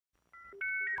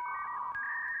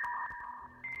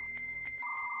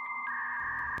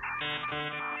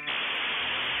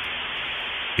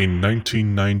In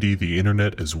 1990, the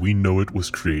internet as we know it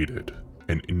was created,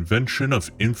 an invention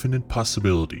of infinite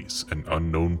possibilities and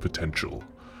unknown potential.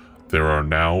 There are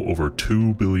now over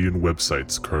 2 billion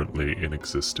websites currently in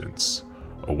existence,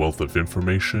 a wealth of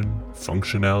information,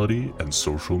 functionality, and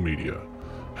social media.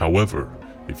 However,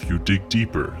 if you dig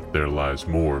deeper, there lies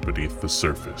more beneath the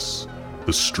surface,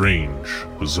 the strange,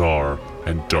 bizarre,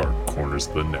 and dark corners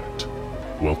of the net.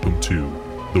 Welcome to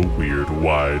the Weird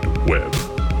Wide Web.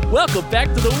 Welcome back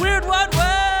to the Weird Wide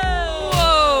Web!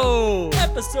 Whoa!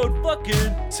 Episode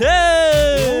fucking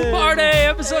 10! Party!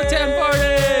 Episode 10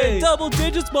 party! Double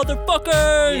digits,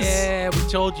 motherfuckers! Yeah, we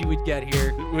told you we'd get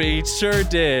here. We sure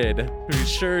did. We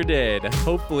sure did.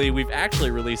 Hopefully, we've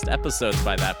actually released episodes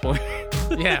by that point.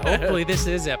 Yeah, hopefully this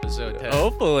is episode 10.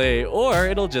 Hopefully. Or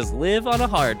it'll just live on a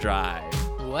hard drive.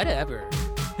 Whatever.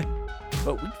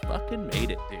 But we fucking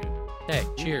made it, dude. Hey,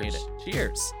 We cheers. made it.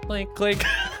 Cheers. Clink. Clink.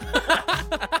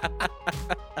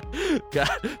 God,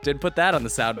 didn't put that on the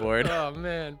soundboard. Oh,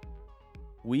 man.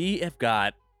 We have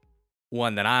got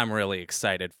one that I'm really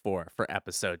excited for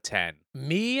episode 10.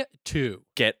 Me too.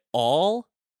 Get all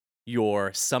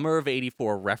your Summer of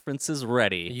 84 references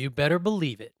ready, You better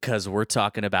believe it. because we're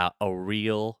talking about a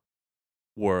real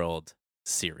world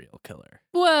serial killer.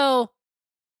 Well,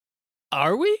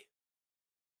 are we?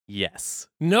 Yes.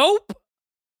 Nope.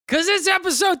 Because it's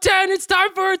episode 10. It's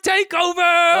time for a takeover.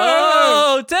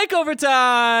 Oh, takeover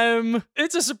time!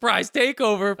 It's a surprise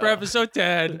takeover for episode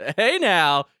 10. Hey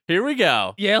now, here we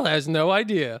go. Yale has no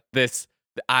idea.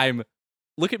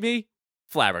 Look at me,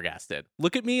 flabbergasted.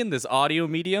 Look at me in this audio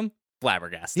medium,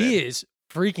 flabbergasted. He is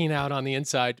freaking out on the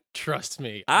inside. Trust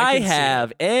me. I can see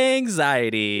have it. He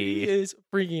anxiety. is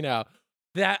freaking out.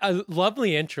 That a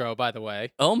lovely intro, by the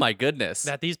way, Oh my goodness.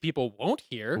 that these people won't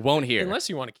hear. Won't hear. Unless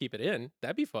you want to keep it in.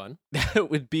 That'd be fun. That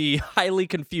would be highly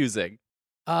confusing.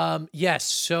 Yes,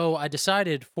 so I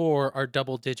decided for our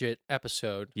double digit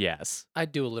episode, Yes.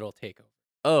 I'd do a little takeover.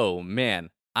 Oh man,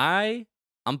 I'm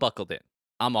buckled in.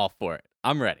 I'm all for it.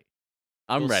 I'm ready.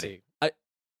 I'm We'll ready. see.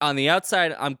 On the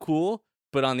outside, I'm cool,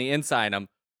 but on the inside, I'm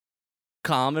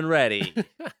calm and ready.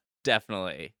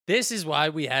 Definitely. This is why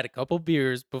we had a couple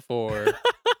beers before.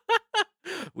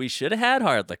 We should have had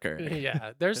hard liquor.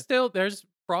 Yeah, there's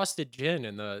frosted gin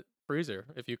in the freezer,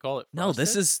 if you call it No,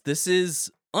 frosted. this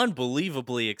is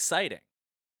unbelievably exciting.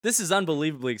 This is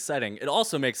unbelievably exciting. It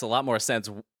also makes a lot more sense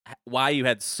why you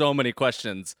had so many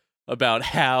questions about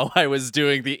how I was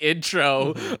doing the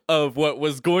intro of what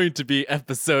was going to be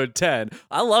episode 10.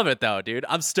 I love it though, dude.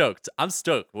 I'm stoked.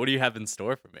 What do you have in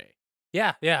store for me?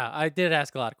 Yeah, I did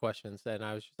ask a lot of questions, and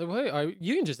I was just like, wait,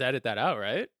 you can just edit that out,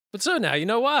 right? But so now you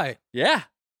know why. Yeah.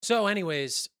 So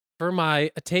anyways, for my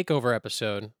takeover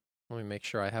episode, let me make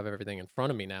sure I have everything in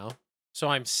front of me now. So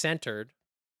I'm centered,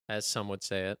 as some would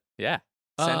say it. Yeah.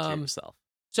 Center Um, yourself.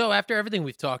 So after everything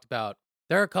we've talked about,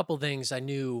 there are a couple things I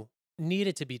knew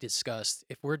needed to be discussed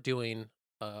if we're doing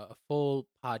a full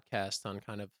podcast on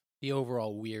kind of the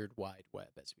overall weird wide web,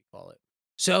 as we call it.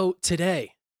 So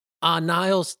today, on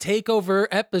Niall's takeover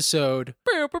episode,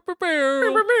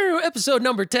 episode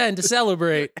number 10 to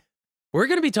celebrate, we're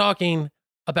going to be talking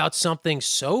about something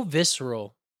so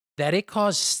visceral that it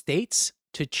caused states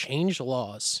to change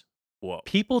laws, Whoa.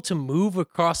 people to move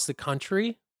across the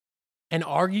country, and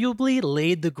arguably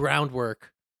laid the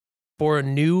groundwork for a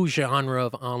new genre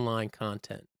of online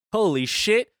content. Holy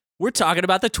shit. We're talking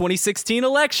about the 2016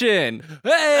 election.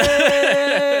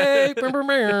 Hey!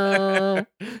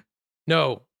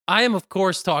 No, I am, of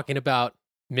course, talking about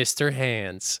Mr.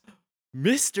 Hands.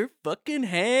 Mr. fucking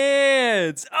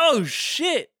Hands. Oh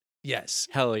shit. Yes.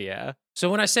 Hell yeah. So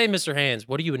when I say Mr. Hands,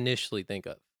 what do you initially think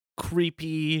of?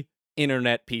 Creepy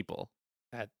internet people.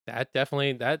 That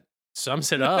definitely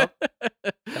sums it up.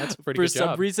 That's a pretty For good some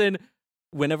job. reason,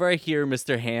 whenever I hear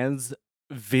Mr. Hands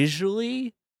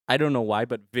visually, I don't know why,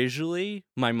 but visually,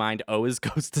 my mind always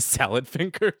goes to salad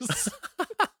fingers.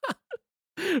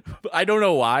 I don't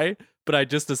know why, but I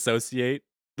just associate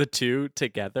the two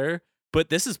together. But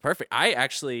this is perfect. I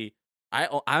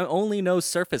only know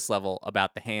surface level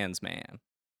about the Hands man.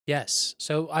 Yes.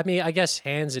 So I mean, I guess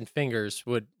hands and fingers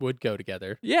would go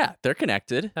together. Yeah, they're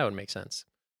connected. That would make sense.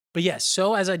 But yes,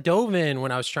 so as I dove in,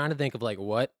 when I was trying to think of like,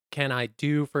 what can I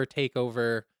do for a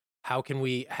takeover? How can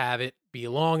we have it be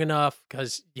long enough?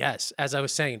 Because yes, as I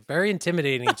was saying, very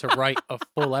intimidating to write a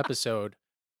full episode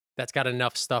that's got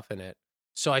enough stuff in it.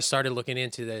 So I started looking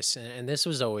into this, and this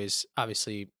was always,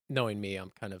 obviously, knowing me,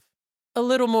 I'm kind of a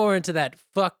little more into that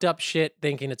fucked up shit,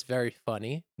 thinking it's very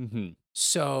funny. Mm-hmm.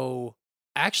 So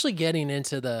actually getting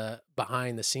into the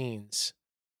behind the scenes,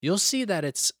 you'll see that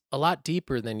it's a lot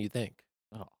deeper than you think.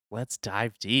 Oh, Let's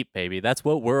dive deep, baby. That's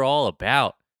what we're all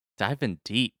about. Diving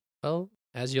deep. Well,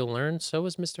 as you'll learn, so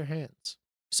is Mr. Hands.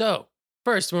 So,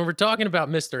 first, when we're talking about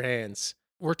Mr. Hands,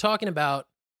 we're talking about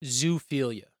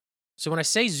zoophilia. So when I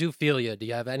say zoophilia, do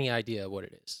you have any idea what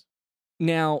it is?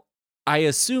 Now, I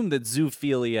assume that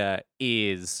zoophilia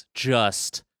is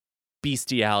just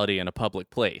bestiality in a public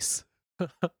place.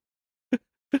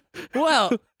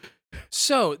 Well,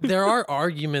 so there are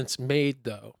arguments made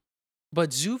though, but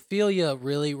zoophilia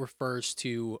really refers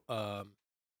to and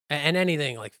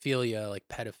anything like philia, like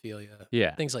pedophilia,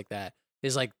 Yeah. things like that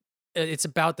is like it's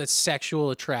about the sexual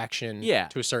attraction Yeah.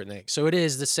 to a certain thing. So it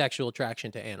is the sexual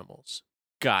attraction to animals.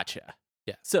 Gotcha.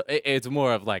 Yeah. So it's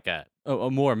more of like a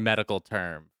more medical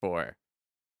term for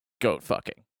goat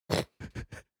fucking.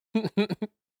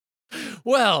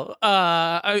 Well,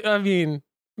 I mean,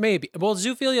 maybe. Well,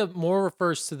 zoophilia more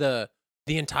refers to the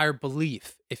entire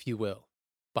belief, if you will,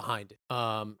 behind it.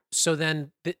 So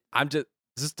then, I'm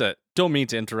don't mean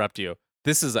to interrupt you.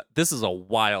 This is a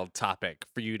wild topic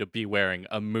for you to be wearing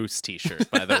a moose t-shirt,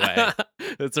 by the way.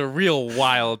 It's a real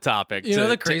wild topic. You know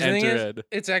the crazy thing enter is,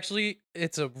 in.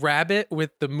 it's a rabbit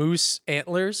with the moose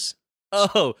antlers.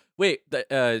 Oh, wait,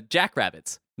 the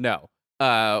jackrabbits. No.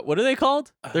 What are they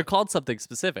called? They're called something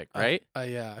specific, right?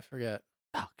 Yeah, I forget.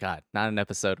 Oh god, not an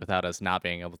episode without us not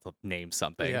being able to name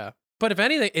something. Yeah, but if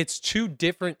anything, it's two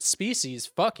different species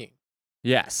fucking.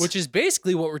 Yes. Which is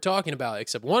basically what we're talking about,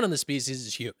 except one of the species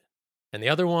is human, and the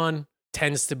other one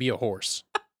tends to be a horse.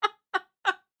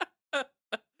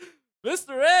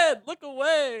 Mr. Ed, look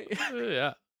away.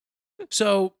 Yeah.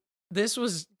 So this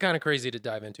was kind of crazy to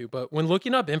dive into, but when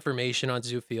looking up information on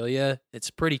zoophilia, it's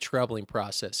a pretty troubling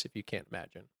process if you can't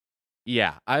imagine.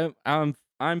 Yeah, I'm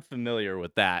familiar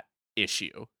with that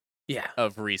issue Yeah.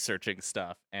 of researching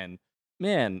stuff, and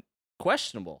man,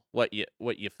 questionable what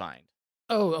you find.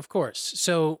 Oh, of course.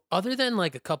 So other than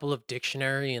like a couple of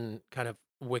dictionary and kind of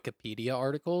Wikipedia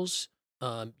articles,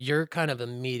 you're kind of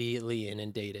immediately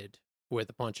inundated with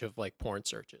a bunch of like porn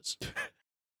searches.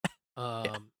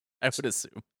 I would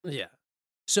assume. Yeah.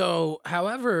 So,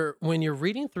 however, when you're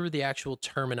reading through the actual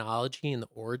terminology and the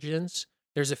origins,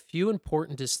 there's a few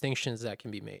important distinctions that can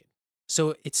be made.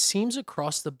 So, it seems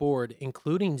across the board,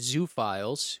 including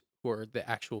zoophiles, who are the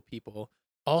actual people,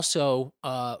 also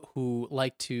who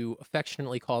like to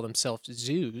affectionately call themselves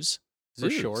zoos for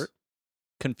Zoos. short.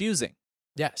 Confusing.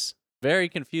 Yes. Very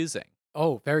confusing.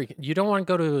 Oh, very. You don't want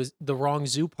to go to the wrong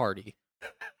zoo party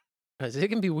because it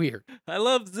can be weird. I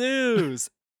love zoos.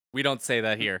 We don't say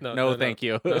that here. No, thank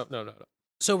you. No.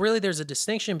 So really, there's a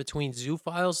distinction between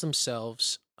zoophiles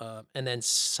themselves and then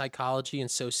psychology and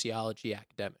sociology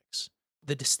academics.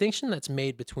 The distinction that's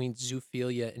made between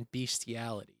zoophilia and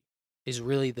bestiality is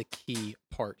really the key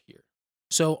part here.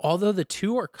 So although the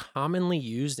two are commonly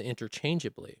used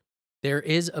interchangeably, there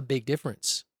is a big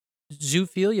difference.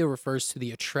 Zoophilia refers to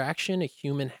the attraction a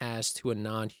human has to a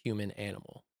non-human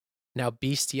animal. Now,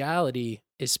 bestiality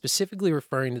is specifically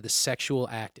referring to the sexual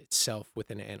act itself with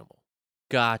an animal.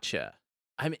 Gotcha.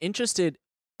 I'm interested.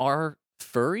 Are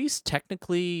furries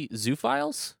technically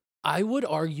zoophiles? I would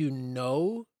argue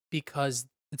no, because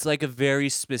It's like a very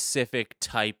specific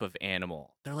type of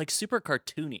animal. They're like super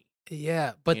cartoony.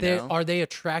 yeah, but You they know? are they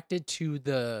attracted to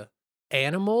the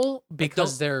animal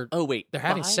because they're Oh wait,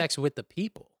 having by- sex with the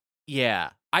people.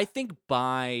 Yeah, I think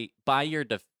by your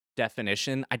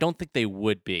definition, I don't think they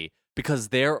would be, because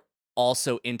they're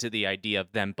also into the idea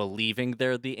of them believing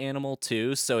they're the animal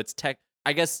too. So it's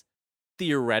I guess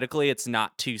theoretically it's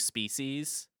not two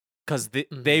species, because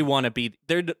they want to be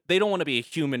they don't want to be a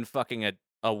human fucking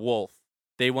a wolf.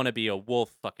 They want to be a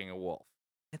wolf fucking a wolf.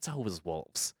 It's always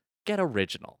wolves. Get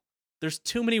original. There's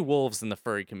too many wolves in the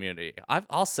furry community.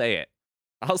 I'll say it.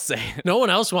 I'll say it. No one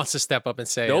else wants to step up and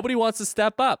say it. Nobody wants to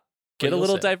step up. Get a you'll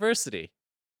little say. diversity.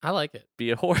 I like it.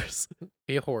 Be a horse.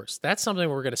 Be a horse. That's something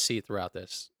we're going to see throughout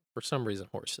this. For some reason,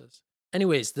 horses.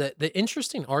 Anyways, the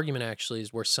interesting argument actually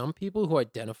is where some people who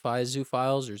identify as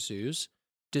zoophiles or zoos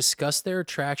discuss their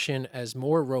attraction as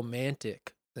more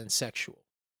romantic than sexual.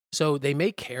 So they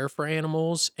may care for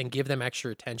animals and give them extra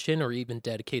attention or even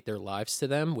dedicate their lives to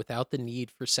them without the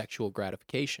need for sexual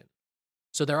gratification.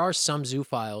 So there are some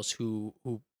zoophiles who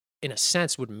in a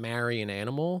sense would marry an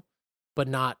animal, but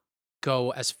not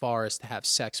go as far as to have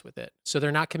sex with it. So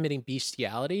they're not committing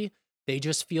bestiality. They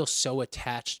just feel so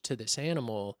attached to this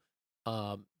animal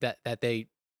that they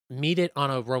meet it on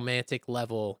a romantic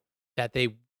level that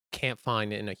they can't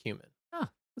find in a human.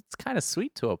 It's kind of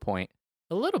sweet to a point.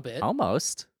 A little bit.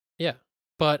 Almost. Yeah.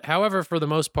 But however, for the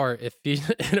most part, it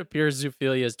appears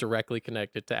zoophilia is directly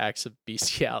connected to acts of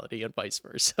bestiality and vice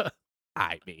versa.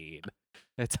 I mean,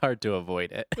 it's hard to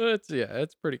avoid it.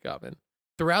 It's pretty common.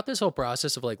 throughout this whole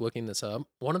process of like looking this up,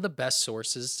 one of the best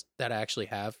sources that I actually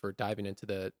have for diving into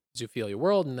the zoophilia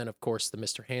world, and then of course the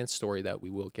Mr. Hands story that we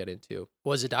will get into,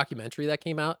 was a documentary that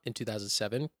came out in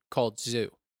 2007 called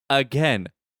Zoo. Again,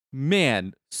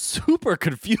 man, super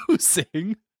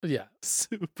confusing. Yeah.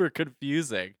 Super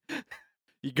confusing.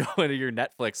 You go into your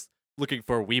Netflix looking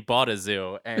for We Bought a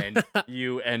Zoo, and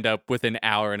you end up with an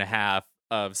hour and a half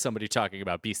of somebody talking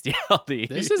about bestiality.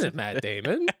 This isn't Matt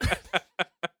Damon.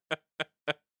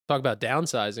 Talk about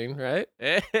downsizing,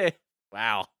 right?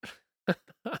 Wow.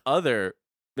 Other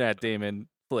Matt Damon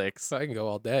flicks. I can go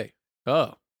all day.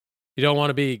 Oh, you don't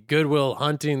want to be Goodwill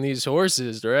Hunting these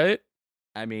horses, right?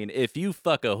 I mean, if you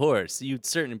fuck a horse, you'd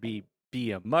certainly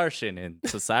be a Martian in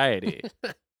society.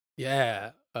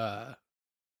 Yeah.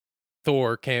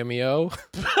 Thor cameo.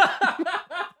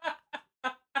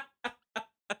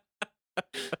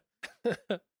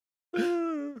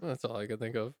 That's all I could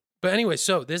think of. But anyway,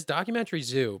 so this documentary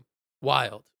Zoo,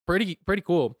 wild, pretty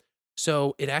cool.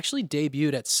 So it actually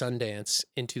debuted at Sundance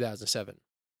in 2007.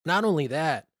 Not only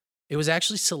that, it was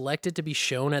actually selected to be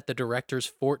shown at the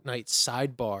director's Fortnite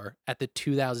sidebar at the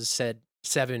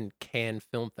 2007 Cannes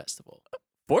Film Festival.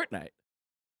 Fortnite.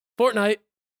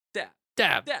 Dab.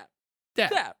 Dab. Dab.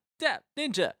 Dab. Dab.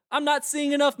 Ninja. I'm not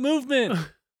seeing enough movement.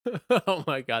 Oh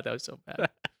my God, that was so bad.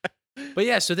 But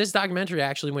yeah, so this documentary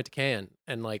actually went to Cannes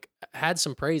and like had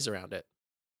some praise around it.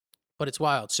 But it's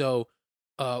wild. So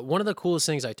one of the coolest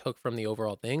things I took from the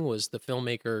overall thing was the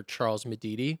filmmaker Charles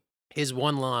Medidi. His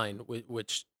one line,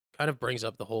 which kind of brings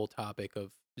up the whole topic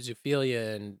of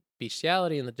zoophilia and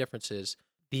bestiality and the differences.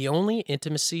 The only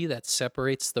intimacy that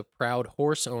separates the proud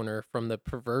horse owner from the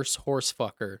perverse horse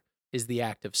fucker is the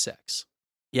act of sex.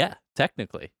 Yeah,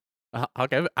 technically. I'll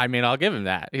give him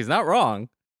that. He's not wrong.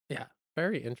 Yeah,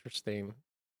 very interesting. Yeah.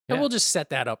 And we'll just set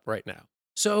that up right now.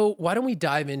 So why don't we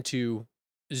dive into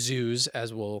zoos,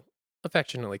 as we'll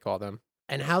affectionately call them,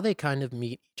 and how they kind of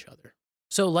meet each other.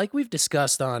 So like we've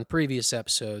discussed on previous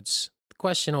episodes, the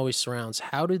question always surrounds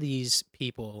how do these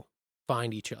people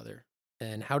find each other?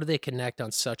 And how do they connect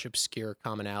on such obscure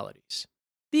commonalities?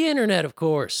 The internet, of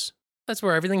course. That's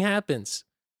where everything happens.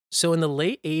 So in the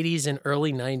late 80s and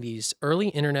early 90s, early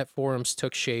internet forums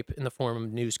took shape in the form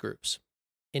of news groups.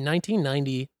 In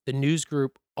 1990, the news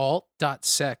group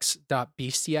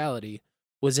alt.sex.bestiality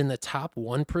was in the top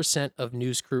 1% of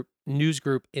news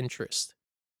group interest.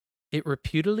 It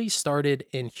reputedly started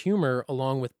in humor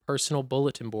along with personal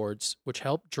bulletin boards, which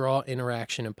helped draw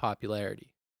interaction and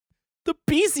popularity. The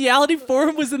bestiality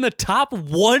forum was in the top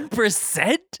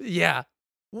 1%? Yeah.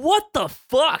 What the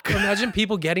fuck? Imagine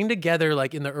people getting together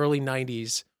like in the early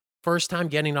 90s, first time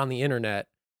getting on the internet,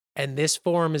 and this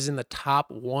forum is in the top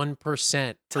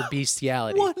 1% for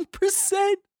bestiality.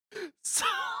 1%?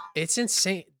 It's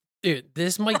insane. Dude,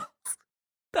 this might...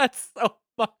 That's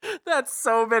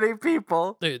so many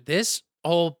people. Dude, this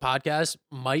whole podcast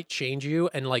might change you,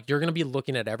 and like you're going to be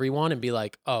looking at everyone and be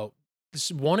like, oh,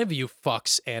 this one of you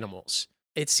fucks animals.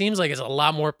 It seems like it's a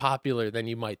lot more popular than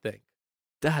you might think.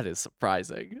 That is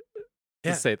surprising,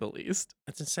 to say the least.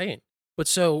 That's insane. But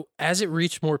so, as it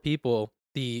reached more people,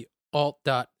 the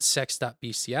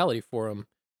alt.sex.bestiality forum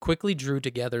quickly drew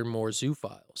together more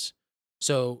zoophiles.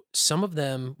 So, some of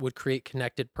them would create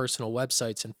connected personal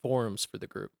websites and forums for the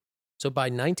group. So, by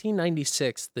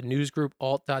 1996, the news group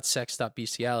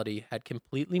alt.sex.bestiality had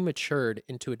completely matured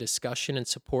into a discussion and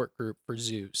support group for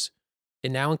zoos. It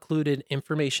now included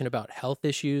information about health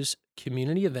issues,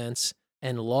 community events,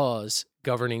 and laws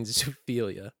governing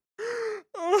zoophilia.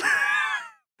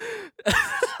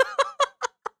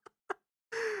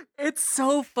 It's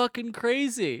so fucking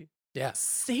crazy. Yeah.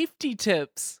 Safety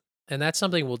tips. And that's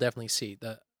something we'll definitely see.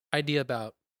 The idea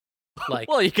about like...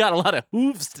 Well, you got a lot of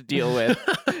hooves to deal with.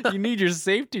 You need your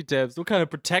safety tips. What kind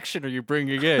of protection are you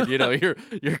bringing in? You know, your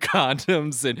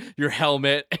condoms and your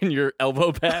helmet and your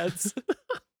elbow pads.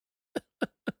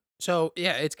 So,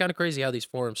 yeah, it's kind of crazy how these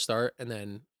forums start. And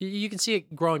then you can see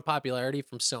it growing popularity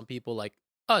from some people like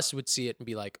us would see it and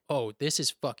be like, oh, this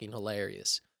is fucking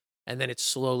hilarious. And then it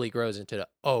slowly grows into,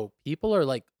 oh, people are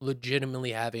like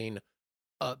legitimately having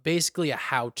basically a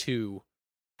how to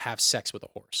have sex with a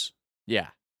horse. Yeah.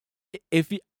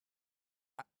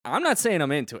 I'm not saying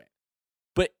I'm into it,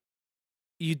 but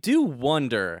you do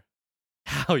wonder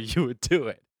how you would do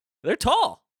it. They're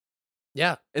tall.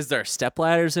 Yeah. Is there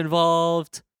stepladders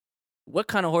involved? What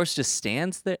kind of horse just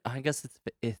stands there? I guess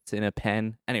it's in a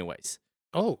pen. Anyways.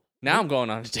 Oh. Now I'm going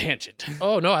on a tangent.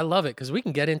 Oh, no, I love it because we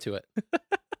can get into it.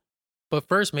 But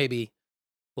first, maybe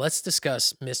let's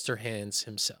discuss Mr. Hands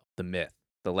himself. The myth,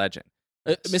 the legend.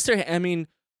 Yes. The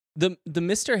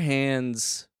Mr.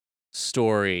 Hands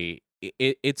story,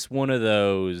 it's one of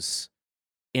those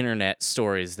internet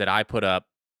stories that I put up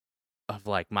of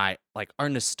like our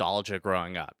nostalgia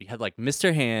growing up. You had like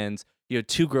Mr. Hands, you had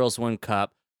Two Girls, One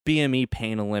Cup, BME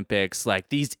Pain Olympics, like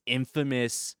these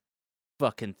infamous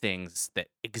fucking things that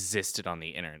existed on the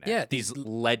internet. Yeah, these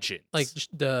legends. Like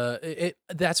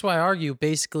that's why I argue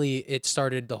basically it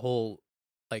started the whole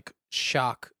like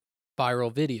shock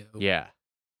viral video. Yeah.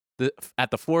 At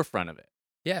the forefront of it.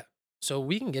 Yeah. So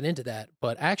we can get into that,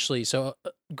 but actually,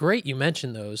 great you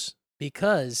mentioned those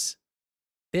because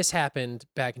this happened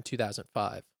back in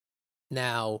 2005.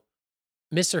 Now,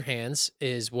 Mr. Hands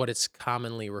is what it's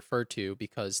commonly referred to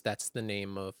because that's the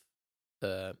name of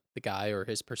the guy or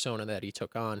his persona that he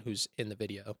took on who's in the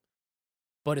video.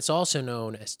 But it's also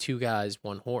known as Two Guys,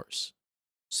 One Horse.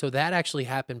 So that actually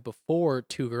happened before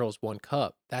Two Girls, One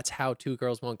Cup. That's how Two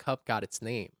Girls, One Cup got its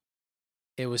name.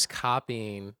 It was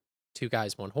copying Two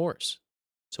Guys, One Horse.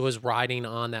 So it was riding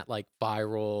on that like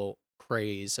viral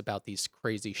craze about these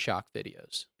crazy shock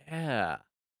videos. Yeah.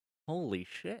 Holy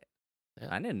shit. Yeah.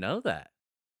 I didn't know that.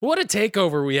 What a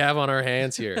takeover we have on our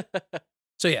hands here.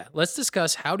 So yeah, let's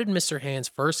discuss how did Mr. Hands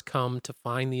first come to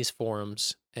find these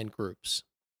forums and groups.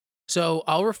 So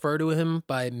I'll refer to him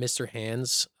by Mr.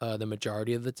 Hands the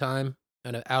majority of the time,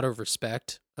 and out of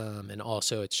respect, and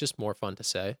also it's just more fun to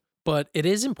say. But it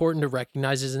is important to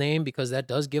recognize his name because that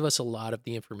does give us a lot of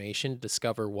the information to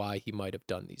discover why he might have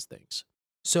done these things.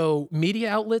 So media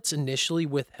outlets initially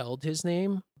withheld his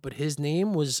name, but his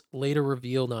name was later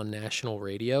revealed on national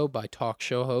radio by talk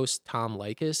show host Tom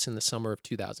Leykis in the summer of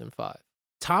 2005.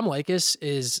 Tom Leykis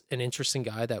is an interesting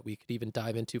guy that we could even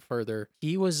dive into further.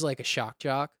 He was like a shock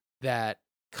jock that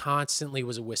constantly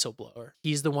was a whistleblower.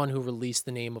 He's the one who released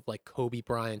the name of like Kobe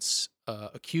Bryant's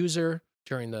accuser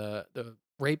during the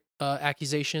rape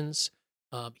accusations.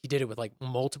 He did it with like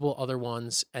multiple other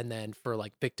ones, and then for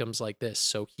like victims like this.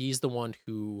 So he's the one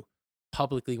who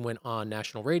publicly went on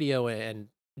national radio and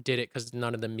did it because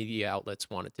none of the media outlets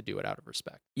wanted to do it out of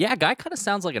respect. Yeah, guy kind of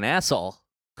sounds like an asshole.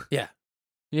 Yeah.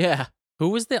 Yeah. Who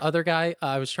was the other guy?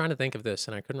 I was trying to think of this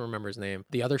and I couldn't remember his name.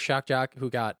 The other shock jock who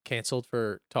got canceled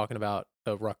for talking about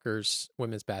the Rutgers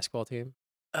women's basketball team.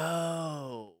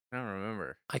 Oh, I don't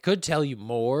remember. I could tell you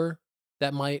more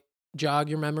that might jog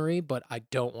your memory, but I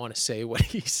don't want to say what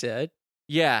he said.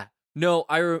 Yeah. No,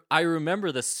 I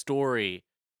remember the story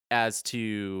as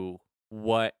to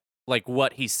what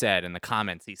he said and the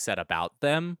comments he said about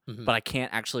them, but I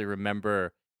can't actually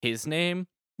remember his name,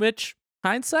 which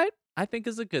hindsight I think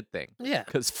is a good thing. Yeah.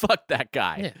 Because fuck that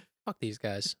guy. Yeah. Fuck these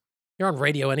guys. You're on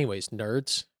radio anyways,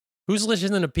 nerds. Who's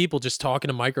listening to people just talking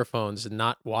to microphones and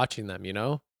not watching them, you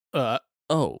know? But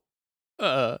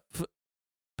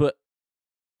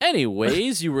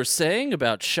anyways, you were saying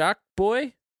about Shock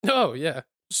Boy? Oh, yeah.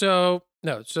 So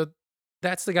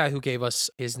that's the guy who gave us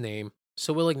his name.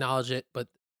 So we'll acknowledge it, but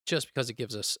just because it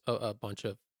gives us a bunch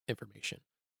of information.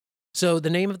 So the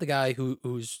name of the guy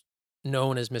who's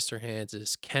known as Mr. Hands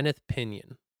is Kenneth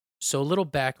Pinion. So a little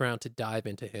background to dive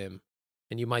into him,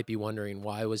 and you might be wondering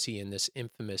why was he in this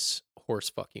infamous horse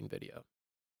fucking video.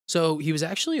 So he was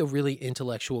actually a really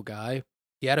intellectual guy.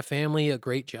 He had a family, a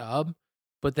great job,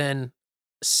 but then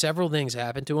several things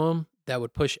happened to him that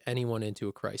would push anyone into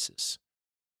a crisis.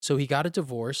 So he got a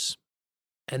divorce,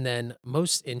 and then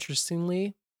most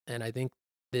interestingly, and I think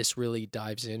this really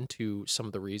dives into some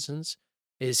of the reasons,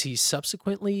 is he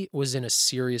subsequently was in a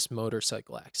serious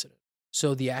motorcycle accident.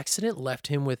 So the accident left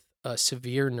him with a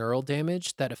severe neural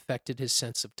damage that affected his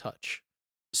sense of touch.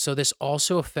 So this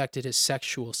also affected his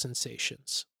sexual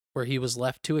sensations, where he was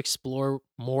left to explore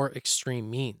more extreme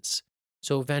means.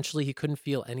 So eventually he couldn't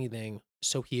feel anything,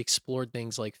 so he explored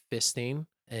things like fisting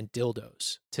and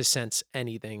dildos to sense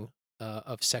anything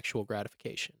of sexual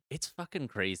gratification. It's fucking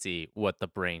crazy what the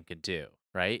brain could do,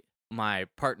 right? My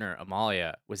partner,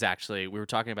 Amalia, we were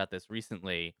talking about this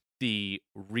recently. The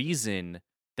reason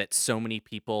that so many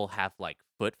people have like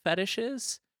foot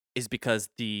fetishes is because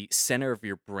the center of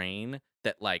your brain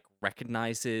that like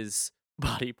recognizes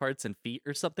body parts and feet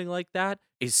or something like that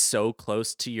is so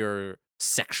close to your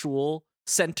sexual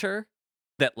center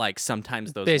that like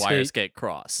sometimes those wires get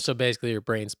crossed. So basically your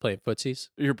brain's playing footsies?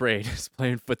 Your brain is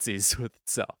playing footsies with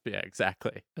itself. Yeah,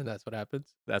 exactly. And that's what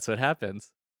happens? That's what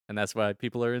happens. And that's why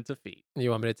people are into feet. You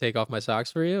want me to take off my socks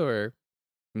for you, or?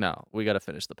 No, we got to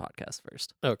finish the podcast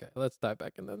first. Okay, let's dive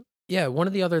back in then. Yeah, one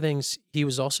of the other things, he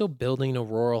was also building a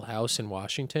rural house in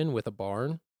Washington with a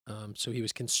barn. So he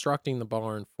was constructing the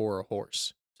barn for a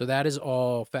horse. So that is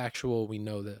all factual. We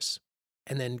know this.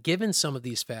 And then given some of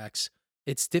these facts,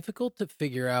 it's difficult to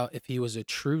figure out if he was a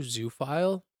true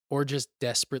zoophile or just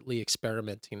desperately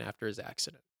experimenting after his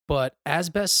accident. But as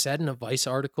Best said in a Vice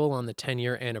article on the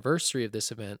 10-year anniversary of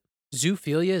this event,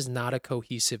 zoophilia is not a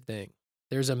cohesive thing.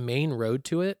 There's a main road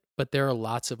to it, but there are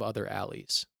lots of other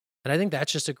alleys. And I think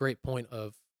that's just a great point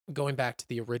of going back to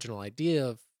the original idea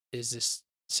of, is this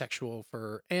sexual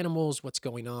for animals? What's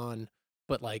going on?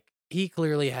 But like, he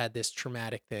clearly had this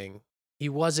traumatic thing. He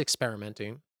was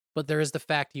experimenting, but there is the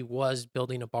fact he was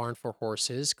building a barn for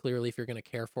horses. Clearly, if you're going to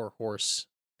care for a horse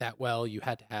that well, you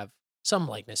had to have some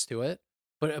likeness to it.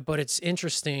 But it's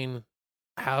interesting,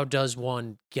 how does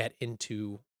one get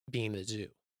into being the zoo?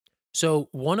 So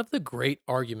one of the great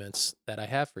arguments that I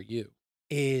have for you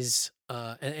is,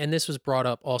 and this was brought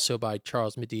up also by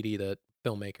Charles Medidi, the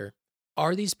filmmaker.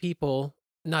 Are these people,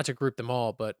 not to group them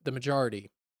all, but the majority,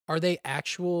 are they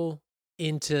actual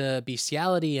into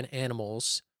bestiality and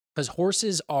animals? Because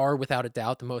horses are, without a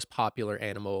doubt, the most popular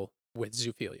animal with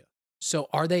zoophilia. So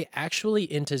are they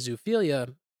actually into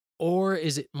zoophilia, or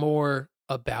is it more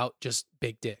about just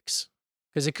big dicks?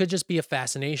 Because it could just be a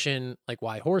fascination, like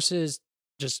why horses,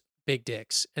 just big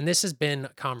dicks. And this has been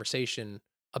a conversation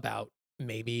about,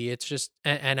 maybe it's just,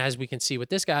 and as we can see with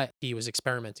this guy, he was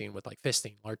experimenting with like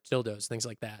fisting, large dildos, things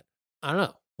like that. I don't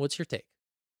know. What's your take?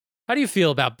 How do you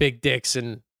feel about big dicks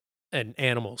and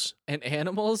animals? And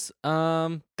animals,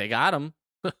 they got them.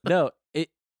 No,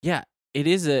 yeah, it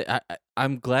is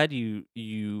I'm glad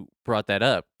you brought that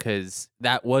up, because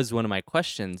that was one of my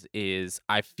questions. Is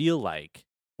I feel like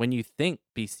when you think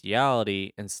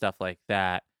bestiality and stuff like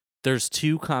that, there's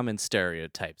two common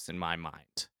stereotypes in my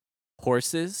mind: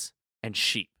 horses and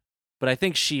sheep. But I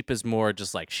think sheep is more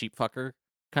just like sheep fucker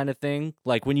kind of thing.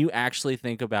 Like when you actually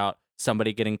think about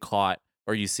somebody getting caught,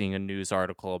 or you seeing a news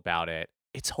article about it,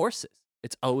 it's horses.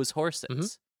 It's always horses. Mm-hmm.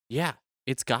 Yeah,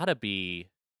 it's gotta be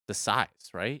the size,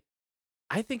 right?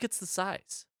 I think it's the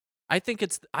size. I think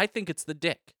it's the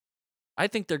dick. I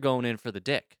think they're going in for the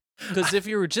dick. Because if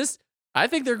you were just, I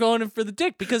think they're going in for the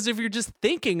dick. Because if you're just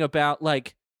thinking about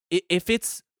like, if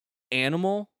it's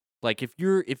animal, like if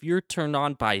you're turned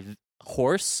on by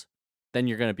horse, then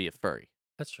you're gonna be a furry.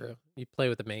 That's true. You play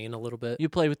with the mane a little bit. You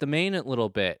play with the mane a little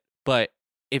bit, but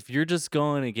if you're just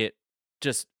going to get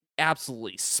just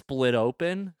absolutely split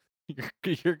open,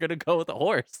 you're gonna go with a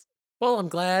horse. Well, I'm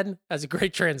glad. As a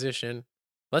great transition,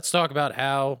 let's talk about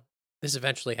how this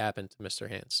eventually happened to Mr.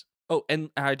 Hands. Oh, and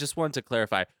I just wanted to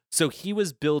clarify. So he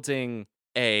was building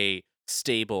a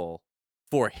stable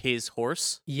for his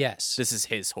horse? Yes. This is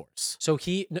his horse. So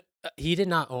he did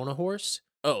not own a horse.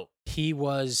 Oh. He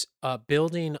was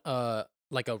building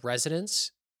like a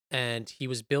residence, and he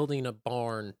was building a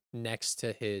barn next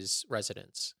to his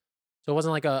residence. So it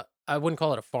wasn't like I wouldn't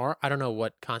call it a farm. I don't know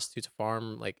what constitutes a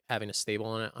farm, like having a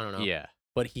stable in it. I don't know. Yeah.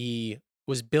 But he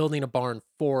was building a barn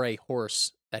for a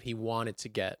horse that he wanted to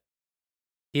get.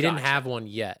 He didn't have one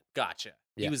yet. Gotcha.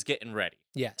 Yeah. He was getting ready.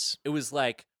 Yes. It was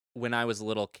like when I was a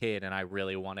little kid and I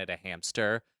really wanted a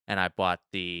hamster, and I bought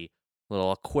the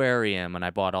little aquarium, and I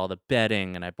bought all the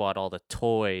bedding, and I bought all the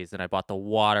toys, and I bought the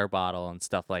water bottle and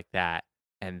stuff like that.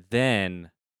 And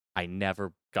then I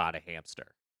never got a hamster.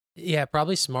 Yeah,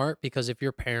 probably smart, because if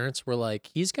your parents were like,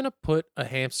 he's going to put a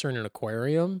hamster in an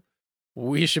aquarium,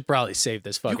 we should probably save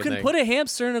this fucking thing. You can put a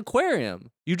hamster in an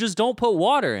aquarium. You just don't put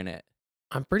water in it.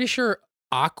 I'm pretty sure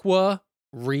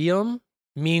aquarium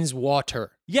means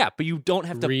water. Yeah, but you don't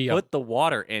have to Reum. put the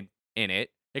water in it.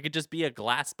 It could just be a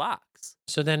glass box.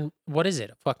 So then what is it?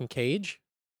 A fucking cage?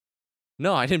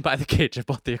 No, I didn't buy the cage. I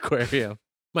bought the aquarium.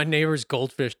 My neighbor's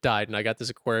goldfish died, and I got this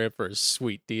aquarium for a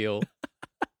sweet deal.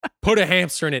 Put a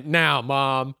hamster in it now,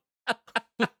 Mom.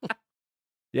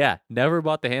 Yeah, never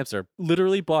bought the hamster.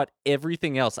 Literally bought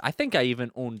everything else. I think I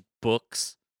even owned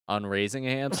books on raising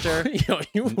a hamster.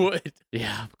 You would.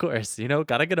 Yeah, of course.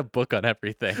 Gotta get a book on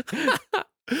everything.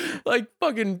 Like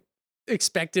fucking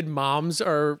expected moms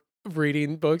are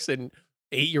reading books, and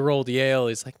 8-year-old Yale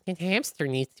is like, the hamster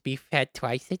needs to be fed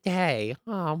twice a day.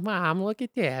 Oh, Mom, look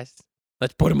at this.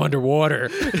 Let's put him underwater.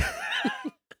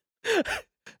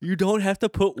 You don't have to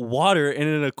put water in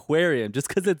an aquarium just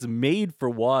because it's made for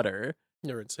water.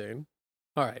 You're insane.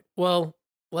 All right. Well,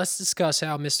 let's discuss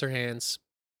how Mr. Hands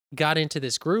got into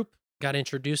this group, got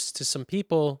introduced to some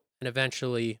people, and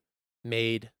eventually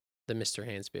made the Mr.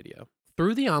 Hands video.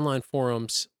 Through the online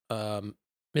forums,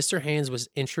 Mr. Hands was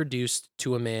introduced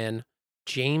to a man,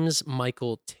 James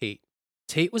Michael Tate.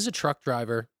 Tate was a truck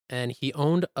driver, and he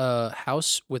owned a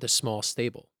house with a small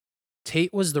stable.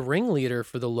 Tate was the ringleader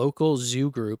for the local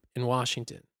zoo group in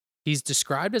Washington. He's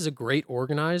described as a great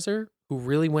organizer who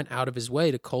really went out of his way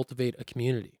to cultivate a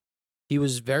community. He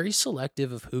was very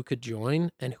selective of who could join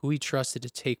and who he trusted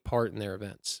to take part in their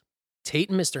events.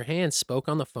 Tate and Mr. Hands spoke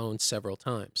on the phone several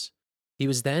times. He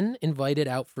was then invited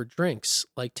out for drinks,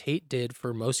 like Tate did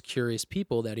for most curious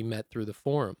people that he met through the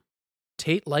forum.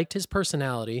 Tate liked his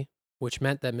personality, which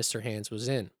meant that Mr. Hands was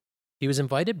in. He was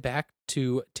invited back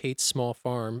to Tate's small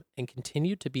farm and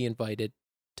continued to be invited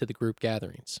to the group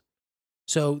gatherings.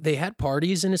 So they had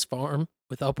parties in his farm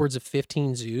with upwards of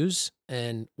 15 zoos,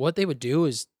 and what they would do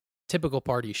is typical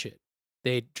party shit.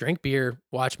 They'd drink beer,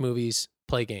 watch movies,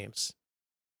 play games.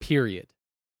 Period.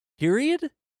 Period?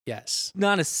 Yes.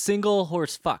 Not a single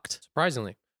horse fucked.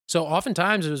 Surprisingly. So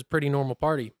oftentimes it was a pretty normal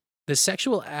party. The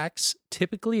sexual acts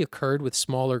typically occurred with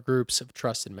smaller groups of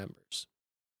trusted members.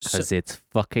 Because it's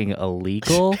fucking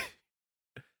illegal?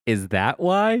 Is that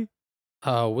why?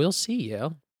 We'll see, yeah.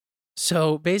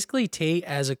 So basically, Tate,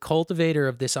 as a cultivator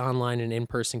of this online and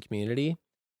in-person community,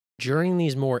 during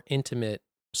these more intimate,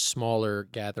 smaller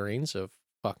gatherings of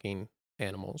fucking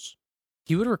animals,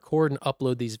 he would record and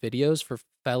upload these videos for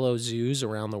fellow zoos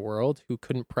around the world who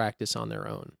couldn't practice on their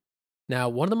own. Now,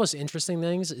 one of the most interesting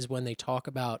things is when they talk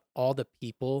about all the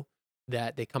people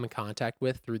that they come in contact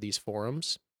with through these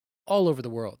forums all over the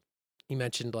world. He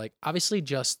mentioned, like, obviously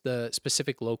just the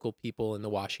specific local people in the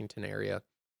Washington area.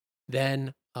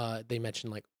 Then they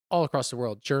mentioned, like, all across the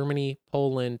world, Germany,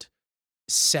 Poland,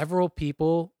 several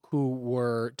people who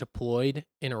were deployed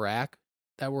in Iraq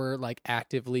that were, like,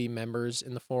 actively members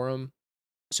in the forum.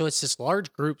 So it's this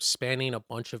large group spanning a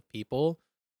bunch of people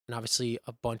and obviously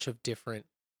a bunch of different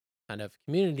kind of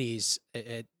communities.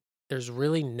 There's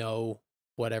really no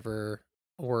whatever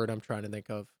word I'm trying to think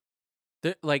of.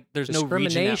 There's no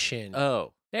discrimination.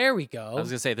 Oh, there we go. I was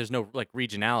gonna say there's no like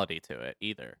regionality to it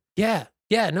either. Yeah,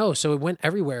 no. So it went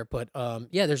everywhere, but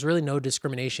there's really no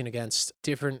discrimination against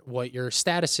different what your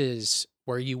status is,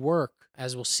 where you work.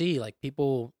 As we'll see, like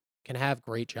people can have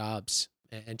great jobs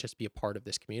and just be a part of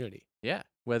this community. Yeah,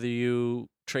 whether you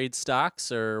trade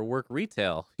stocks or work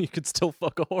retail, you could still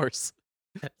fuck a horse.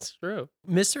 That's true.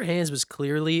 Mr. Hands was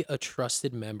clearly a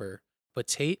trusted member, but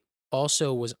Tate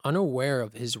also was unaware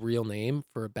of his real name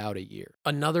for about a year.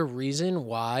 Another reason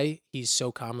why he's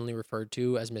so commonly referred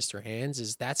to as Mr. Hands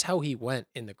is that's how he went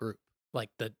in the group. Like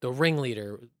the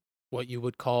ringleader, what you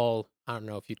would call, I don't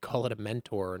know if you'd call it a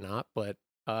mentor or not, but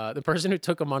the person who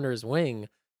took him under his wing,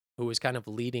 who was kind of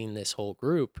leading this whole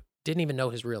group, didn't even know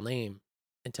his real name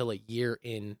until a year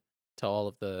in to all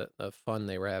of the fun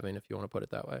they were having, if you want to put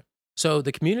it that way. So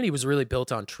the community was really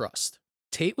built on trust.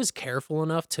 Tate was careful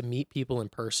enough to meet people in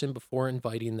person before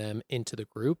inviting them into the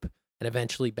group and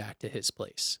eventually back to his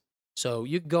place. So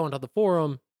you could go into the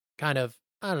forum, kind of,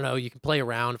 I don't know, you can play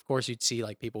around. Of course, you'd see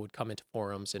like people would come into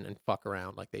forums and fuck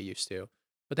around like they used to.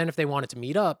 But then if they wanted to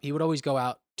meet up, he would always go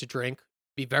out to drink,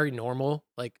 be very normal,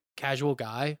 like casual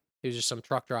guy. He was just some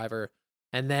truck driver.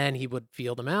 And then he would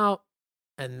feel them out.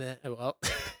 And then, well...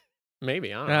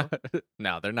 Maybe, I don't know.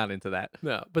 No, they're not into that.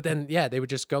 No, but then, yeah, they would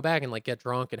just go back and like get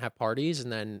drunk and have parties.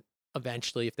 And then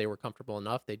eventually, if they were comfortable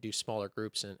enough, they'd do smaller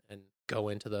groups and go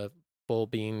into the full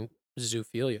being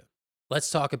zoophilia.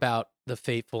 Let's talk about the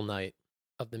fateful night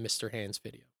of the Mr. Hands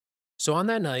video. So on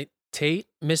that night, Tate,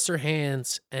 Mr.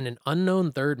 Hands, and an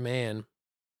unknown third man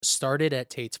started at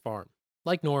Tate's farm.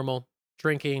 Like normal,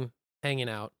 drinking, hanging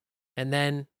out. And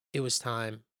then it was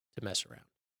time to mess around.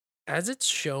 As it's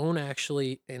shown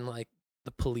actually in like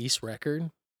the police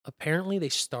record, apparently they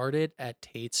started at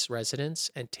Tate's residence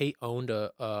and Tate owned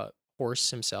a horse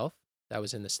himself that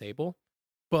was in the stable.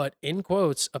 But in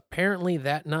quotes, apparently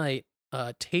that night,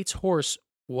 Tate's horse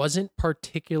wasn't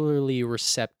particularly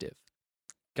receptive.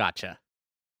 Gotcha.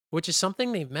 Which is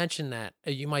something they've mentioned that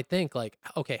you might think like,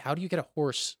 okay, how do you get a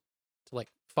horse to like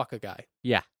fuck a guy?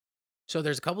 Yeah. So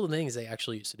there's a couple of things they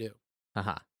actually used to do.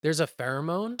 Uh-huh. There's a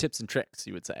pheromone. Tips and tricks,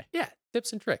 you would say. Yeah,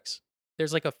 tips and tricks.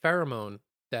 There's like a pheromone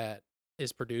that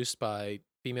is produced by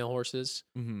female horses,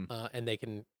 Mm-hmm. and they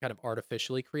can kind of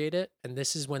artificially create it. And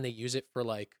this is when they use it for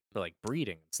like... For like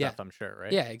breeding and stuff, Yeah. I'm sure,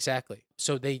 right? Yeah, exactly.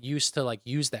 So they used to like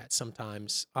use that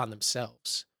sometimes on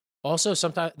themselves. Also,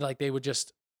 sometimes like they would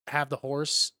just have the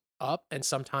horse up and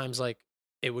sometimes like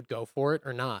it would go for it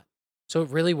or not. So it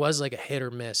really was like a hit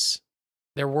or miss.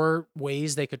 There were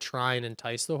ways they could try and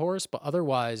entice the horse, but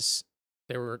otherwise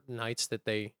there were nights that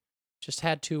they just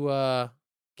had to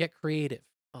get creative.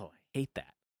 Oh, I hate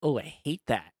that. Oh, I hate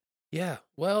that. Yeah,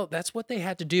 well, that's what they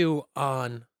had to do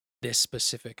on this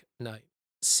specific night.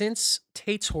 Since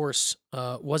Tate's horse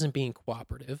wasn't being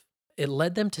cooperative, it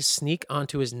led them to sneak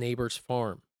onto his neighbor's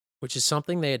farm, which is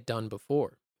something they had done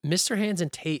before. Mr. Hands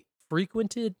and Tate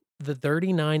frequented the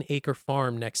 39-acre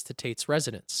farm next to Tate's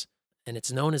residence, and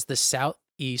it's known as the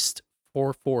Southeast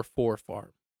 444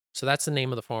 Farm. So that's the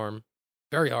name of the farm.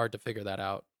 Very hard to figure that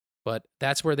out, but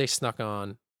that's where they snuck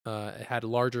on. It had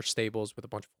larger stables with a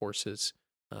bunch of horses,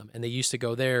 and they used to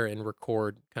go there and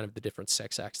record kind of the different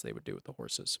sex acts they would do with the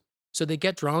horses. So they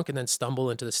get drunk and then stumble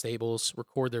into the stables,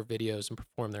 record their videos, and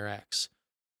perform their acts.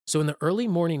 So in the early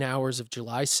morning hours of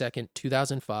July 2nd,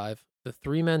 2005, the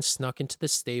three men snuck into the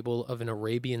stable of an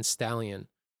Arabian stallion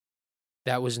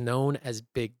that was known as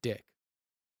Big Dick.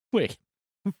 Wait,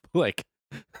 like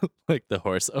the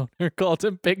horse owner called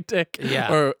him Big Dick?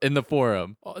 Yeah. Or in the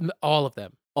forum? All of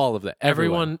them. All of them.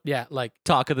 Everyone, yeah, like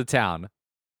Talk of the town.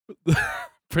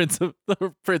 Prince of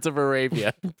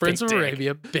Arabia. Prince Big of Dick.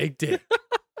 Arabia, Big Dick.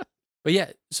 But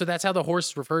yeah, so that's how the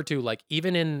horse is referred to. Like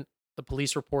even in the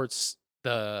police reports,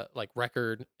 the like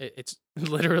record, it's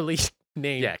literally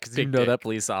named. Yeah, because you Big know Dick. that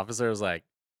police officer was like,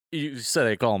 you said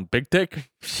they call him Big Dick?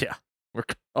 Yeah.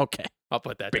 Okay. I'll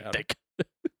put that Big down. Dick.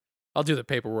 I'll do the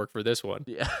paperwork for this one.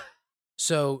 Yeah.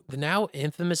 So the now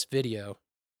infamous video,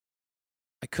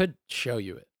 I could show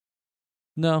you it.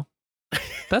 No.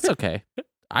 That's okay.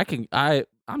 I'm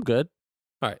good.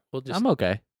 All right, I'm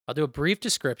okay. I'll do a brief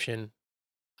description.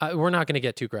 We're not going to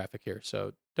get too graphic here,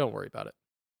 so don't worry about it.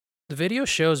 The video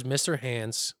shows Mr.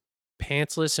 Hands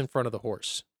pantsless in front of the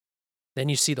horse. Then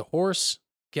you see the horse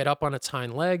get up on its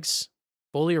hind legs,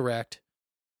 fully erect,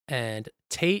 and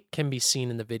Tate can be seen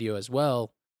in the video as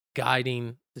well,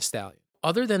 guiding the stallion.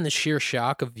 Other than the sheer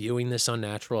shock of viewing this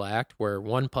unnatural act where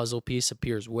one puzzle piece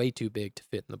appears way too big to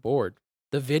fit in the board,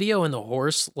 the video and the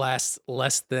horse lasts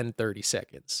less than 30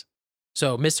 seconds.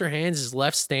 So Mr. Hands is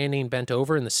left standing bent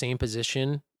over in the same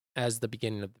position as the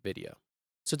beginning of the video.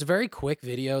 So it's a very quick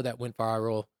video that went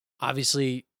viral.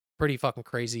 Obviously, pretty fucking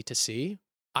crazy to see.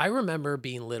 I remember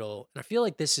being little, and I feel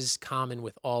like this is common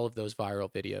with all of those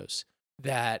viral videos,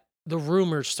 that the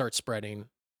rumors start spreading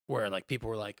where like people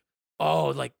were like, oh,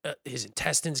 like his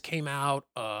intestines came out,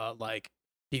 like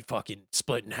he fucking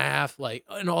split in half, like,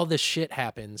 and all this shit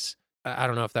happens. I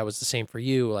don't know if that was the same for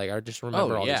you. Like, I just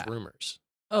remember all yeah. these rumors.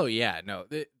 Oh yeah, no.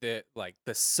 The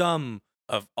sum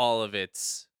of all of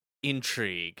its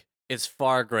intrigue is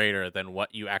far greater than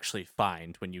what you actually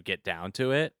find when you get down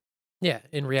to it. Yeah,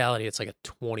 in reality, it's like a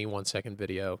 21-second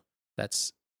video.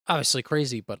 That's obviously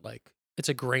crazy, but like it's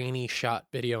a grainy shot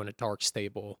video in a dark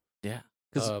stable. Yeah,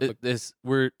 because but- this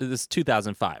is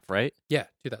 2005, right? Yeah,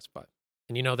 2005.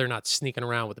 And you know they're not sneaking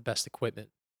around with the best equipment.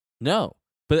 No,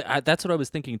 but that's what I was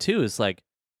thinking too. Is like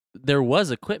there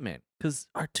was equipment because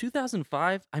our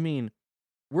 2005. I mean,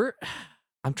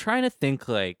 I'm trying to think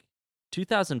like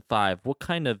 2005. What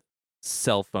kind of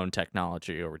cell phone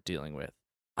technology are we dealing with?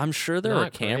 I'm sure there were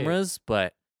Not great. cameras,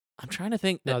 but I'm trying to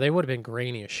think. No, they would have been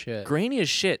grainy as shit. Grainy as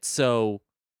shit. So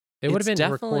They would have it's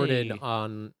been recorded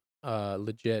definitely- on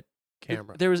legit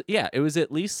camera. there was it was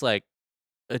at least like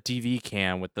a DV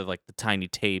cam with the tiny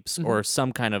tapes Mhm. or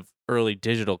some kind of early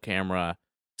digital camera.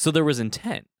 So there was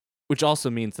intent, which also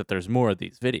means that there's more of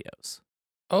these videos.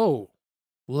 Oh,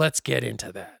 let's get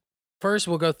into that. First,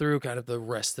 we'll go through kind of the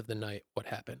rest of the night, what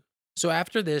happened. So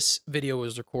after this video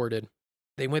was recorded,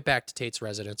 they went back to Tate's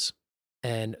residence.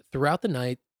 And throughout the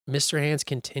night, Mr. Hands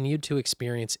continued to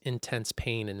experience intense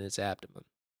pain in his abdomen.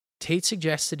 Tate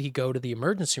suggested he go to the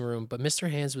emergency room, but Mr.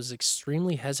 Hands was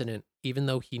extremely hesitant, even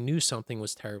though he knew something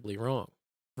was terribly wrong.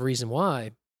 The reason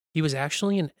why, he was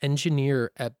actually an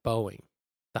engineer at Boeing,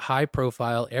 the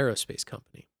high-profile aerospace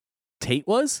company. Tate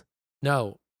was?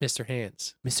 No, Mr.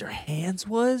 Hands. Mr. Hands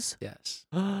was? Yes.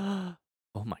 Oh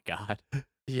my God.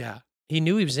 Yeah. He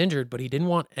knew he was injured, but he didn't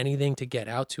want anything to get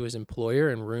out to his employer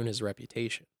and ruin his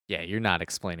reputation. Yeah, you're not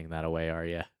explaining that away, are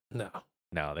you? No.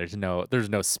 No, there's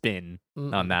no spin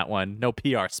on Mm-mm. that one. No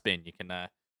PR spin you can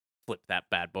flip that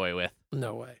bad boy with.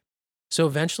 No way. So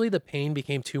eventually the pain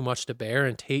became too much to bear,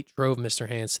 and Tate drove Mr.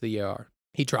 Hands to the ER.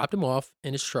 He dropped him off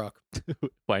in his truck.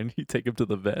 Why didn't he take him to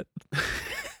the vet?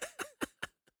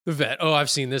 The vet. Oh, I've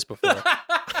seen this before.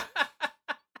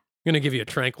 I'm going to give you a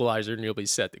tranquilizer and you'll be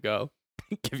set to go.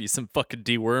 Give you some fucking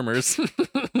dewormers.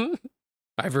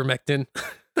 Ivermectin.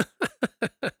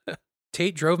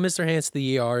 Tate drove Mr. Hands to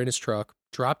the ER in his truck,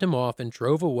 dropped him off, and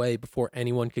drove away before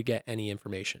anyone could get any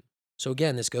information. So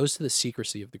again, this goes to the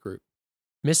secrecy of the group.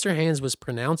 Mr. Hands was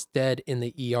pronounced dead in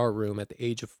the ER room at the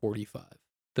age of 45.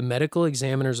 The medical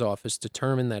examiner's office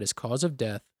determined that his cause of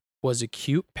death was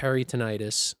acute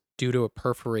peritonitis due to a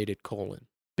perforated colon.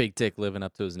 Big Dick living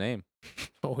up to his name.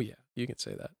 Oh yeah, you can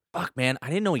say that. Fuck, man. I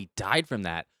didn't know he died from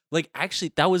that. Like,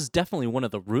 actually, that was definitely one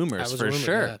of the rumors That was for a rumor,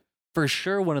 sure. yeah. For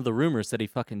sure, one of the rumors that he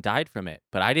fucking died from it.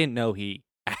 But I didn't know he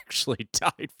actually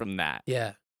died from that.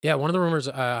 Yeah. Yeah, one of the rumors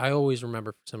I always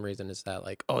remember for some reason is that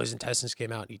like, oh, his intestines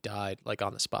came out and he died like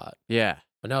on the spot. Yeah.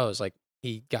 But no, it was like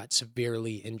he got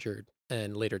severely injured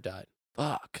and later died.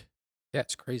 Fuck. Yeah,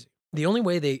 it's crazy. The only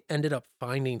way they ended up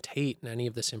finding Tate and any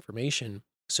of this information,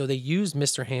 so they used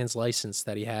Mr. Hand's license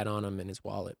that he had on him in his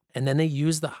wallet. And then they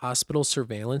used the hospital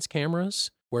surveillance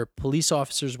cameras where police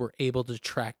officers were able to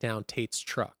track down Tate's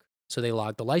truck. So they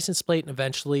logged the license plate and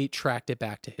eventually tracked it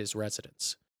back to his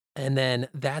residence. And then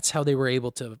that's how they were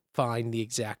able to find the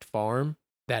exact farm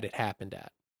that it happened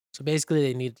at. So basically,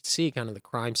 they needed to see kind of the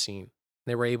crime scene.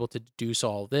 They were able to deduce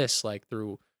all this like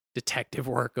through detective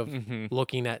work of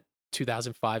looking at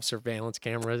 2005 surveillance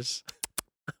cameras.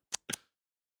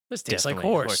 This tastes like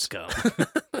horse.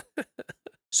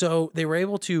 So they were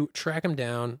able to track him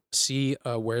down, see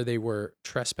where they were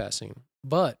trespassing.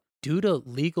 But due to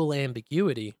legal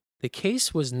ambiguity, the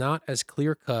case was not as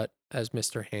clear-cut as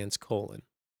Mr. Hand's colon.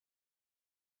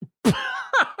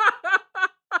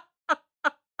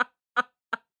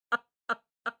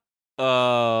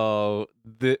 Oh,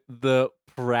 the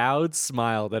proud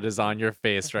smile that is on your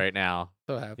face right now.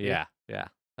 So happy. Yeah.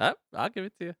 I'll give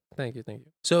it to you. Thank you.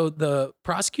 So the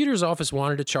prosecutor's office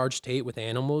wanted to charge Tate with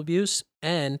animal abuse.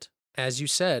 And as you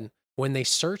said, when they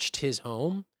searched his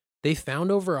home, they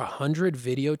found over 100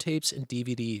 videotapes and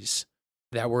DVDs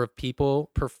that were of people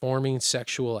performing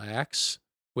sexual acts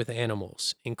with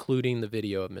animals, including the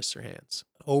video of Mr. Hands.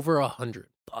 Over 100.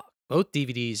 Both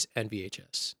DVDs and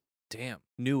VHS. Damn.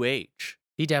 New age.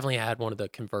 He definitely had one of the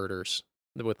converters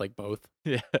with like both.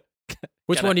 Yeah.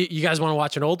 Which one do you guys want to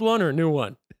watch, an old one or a new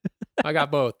one? I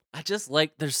got both. I just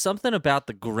like, there's something about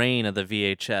the grain of the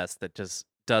VHS that just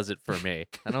does it for me.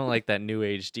 I don't like that new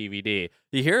age DVD.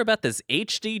 You hear about this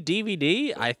HD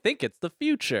DVD? I think it's the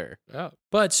future. Oh.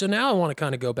 But so now I want to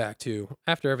kind of go back to,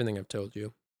 after everything I've told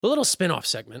you, a little spin-off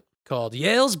segment called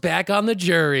Yale's Back on the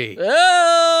Jury.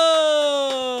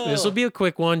 Oh! This will be a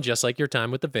quick one, just like your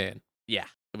time with the van. Yeah,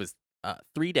 it was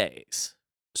 3 days.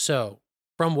 So,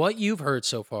 from what you've heard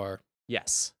so far,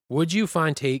 Yes. would you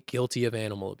find Tate guilty of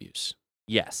animal abuse?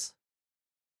 Yes.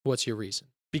 What's your reason?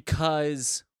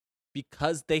 Because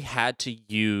they had to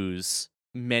use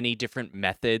many different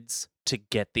methods to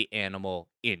get the animal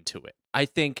into it. I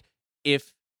think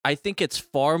it's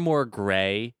far more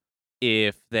gray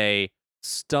if they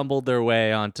stumbled their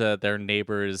way onto their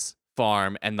neighbor's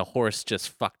farm and the horse just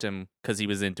fucked him because he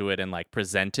was into it and like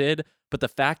presented. But the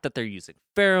fact that they're using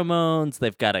pheromones,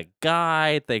 they've got a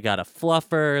guide, they got a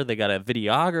fluffer, they got a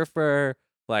videographer,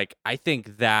 like I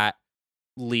think that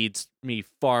leads me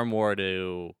far more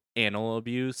to animal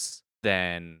abuse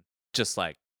than just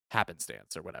like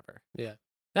happenstance or whatever. Yeah,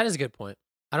 that is a good point.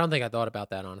 I don't think I thought about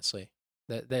that, honestly.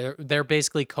 They're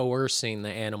basically coercing the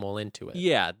animal into it.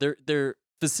 Yeah, they're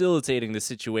facilitating the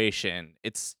situation.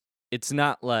 It's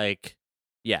not like,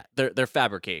 yeah, they're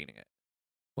fabricating it.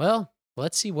 Well,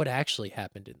 let's see what actually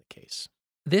happened in the case.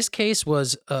 This case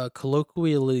was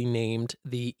colloquially named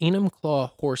the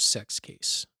Enumclaw horse sex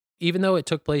case, even though it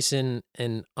took place in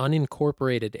an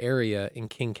unincorporated area in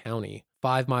King County,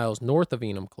 5 miles north of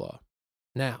Enumclaw.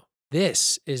 Now,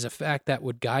 this is a fact that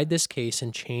would guide this case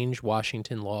and change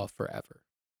Washington law forever.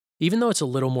 Even though it's a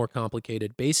little more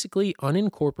complicated, basically,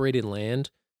 unincorporated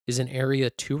land is an area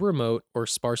too remote or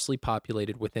sparsely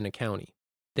populated within a county.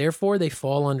 Therefore, they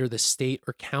fall under the state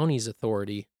or county's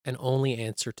authority and only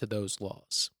answer to those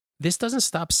laws. This doesn't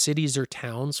stop cities or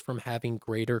towns from having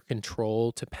greater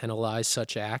control to penalize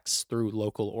such acts through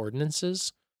local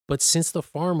ordinances, but since the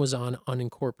farm was on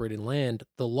unincorporated land,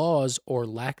 the laws, or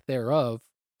lack thereof,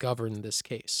 govern this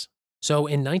case. So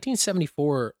in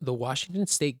 1974, the Washington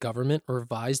state government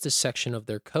revised a section of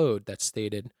their code that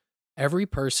stated, "Every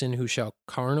person who shall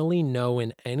carnally know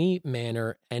in any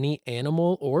manner any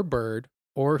animal or bird,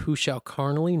 or who shall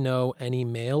carnally know any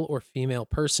male or female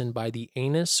person by the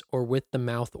anus or with the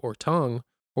mouth or tongue,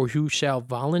 or who shall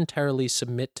voluntarily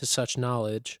submit to such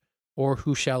knowledge, or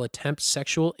who shall attempt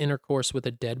sexual intercourse with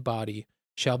a dead body,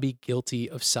 shall be guilty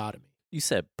of sodomy." You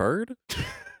said bird?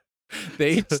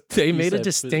 They You made a said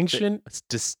distinction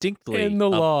distinctly in the a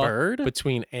law bird?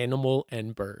 between animal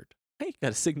and bird. Hey, you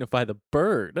gotta signify the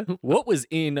bird. What was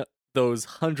in those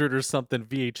 100 or something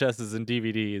VHSs and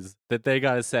DVDs that they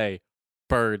gotta say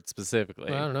bird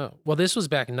specifically? I don't know. Well, this was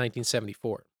back in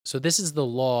 1974. So this is the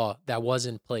law that was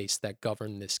in place that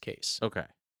governed this case. Okay.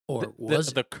 Or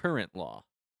was the current law?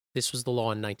 this was the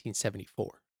law in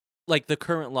 1974? Like the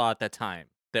current law at that time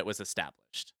that was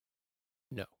established?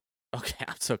 No. Okay,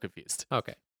 I'm so confused.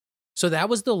 Okay. So that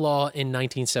was the law in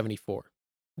 1974.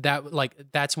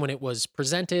 That's when it was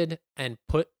presented and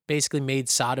basically made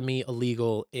sodomy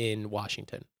illegal in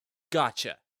Washington.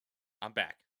 Gotcha. I'm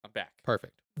back.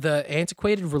 Perfect. The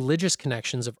antiquated religious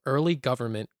connections of early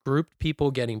government grouped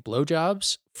people getting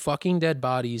blowjobs, fucking dead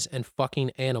bodies, and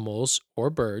fucking animals or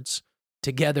birds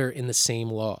together in the same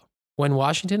law. When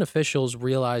Washington officials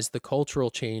realized the cultural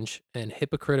change and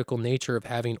hypocritical nature of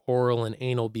having oral and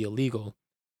anal be illegal,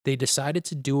 they decided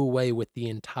to do away with the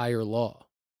entire law.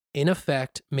 in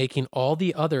effect making all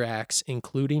the other acts,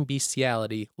 including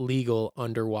bestiality, legal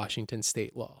under Washington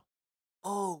state law.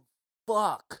 Oh,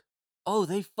 fuck. Oh,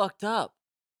 they fucked up.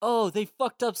 Oh, they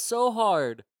fucked up so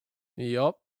hard.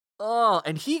 Yup. Oh,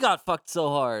 and he got fucked so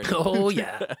hard. Oh,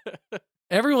 yeah.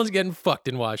 Everyone's getting fucked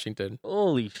in Washington,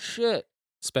 Holy shit.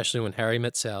 especially when Harry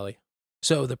met Sally.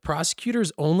 So the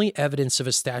prosecutor's only evidence of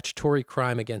a statutory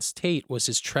crime against Tate was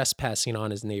his trespassing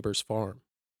on his neighbor's farm.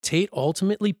 Tate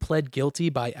ultimately pled guilty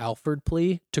by Alford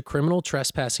plea to criminal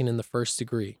trespassing in the first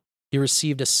degree. He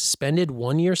received a suspended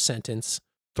 1-year sentence,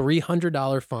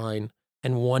 $300 fine,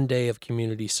 and 1 day of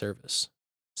community service.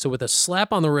 So with a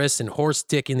slap on the wrist and horse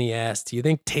dick in the ass, do you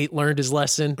think Tate learned his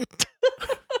lesson?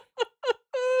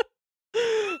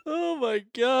 Oh my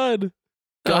God.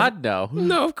 God, no.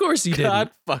 No, of course he God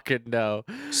didn't. fucking no.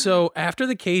 So after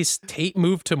the case, Tate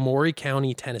moved to Maury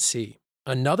County, Tennessee,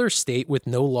 another state with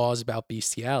no laws about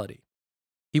bestiality.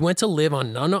 He went to live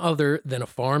on none other than a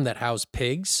farm that housed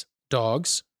pigs,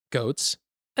 dogs, goats,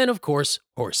 and of course,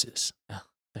 horses. I thought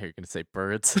you were going to say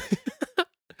birds.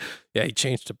 Yeah, he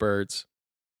changed to birds.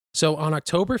 So on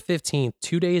October 15th,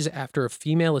 2 days after a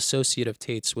female associate of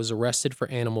Tate's was arrested for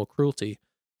animal cruelty,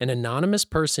 an anonymous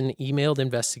person emailed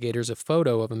investigators a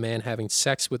photo of a man having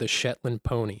sex with a Shetland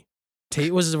pony.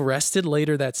 Tate was arrested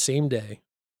later that same day,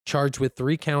 charged with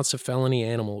 3 counts of felony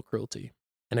animal cruelty.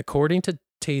 And according to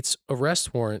Tate's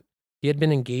arrest warrant, he had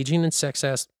been engaging in sex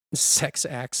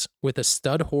acts with a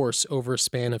stud horse over a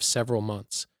span of several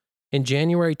months. In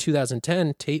January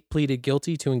 2010, Tate pleaded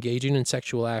guilty to engaging in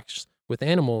sexual acts with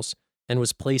animals and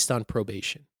was placed on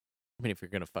probation. I mean, if you're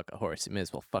going to fuck a horse, you may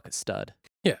as well fuck a stud.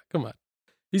 Yeah, come on.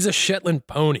 He's a Shetland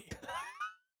pony.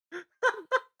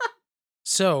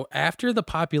 So, after the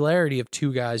popularity of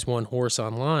 2 Guys, 1 Horse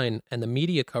online and the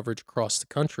media coverage across the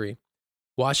country,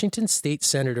 Washington State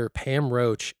Senator Pam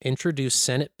Roach introduced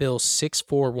Senate Bill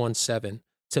 6417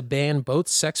 to ban both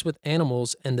sex with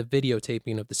animals and the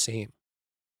videotaping of the same.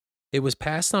 It was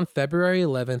passed on February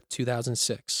 11th,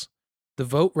 2006. The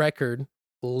vote record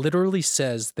literally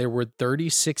says there were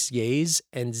 36 yeas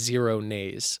and 0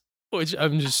 nays, which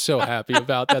I'm just so happy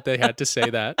about that they had to say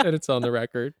that, and it's on the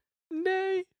record.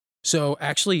 Nay. So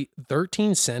actually,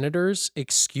 13 senators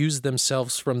excused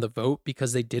themselves from the vote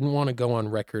because they didn't want to go on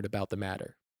record about the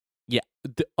matter. Yeah.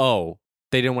 They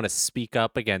didn't want to speak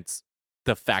up against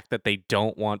the fact that they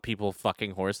don't want people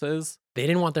fucking horses? They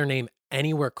didn't want their name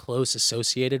anywhere close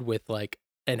associated with like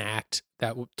an act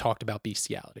that talked about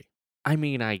bestiality. I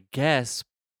mean, I guess,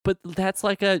 but that's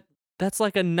like a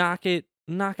knock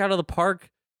out of the park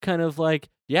kind of like,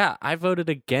 yeah, I voted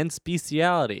against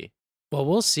bestiality. Well,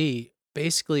 we'll see.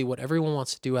 Basically, what everyone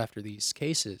wants to do after these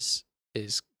cases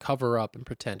is cover up and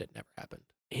pretend it never happened.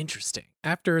 Interesting.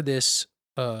 After this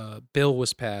bill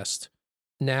was passed,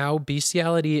 now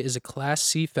bestiality is a Class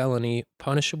C felony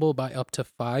punishable by up to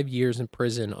 5 years in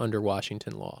prison under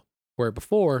Washington law, where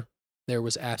before there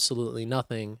was absolutely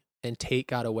nothing, and Tate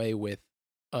got away with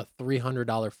a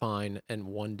 $300 fine and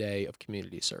 1 day of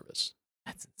community service.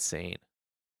 That's insane.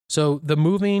 So the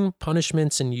moving,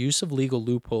 punishments, and use of legal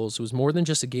loopholes was more than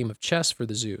just a game of chess for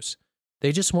the Zeus.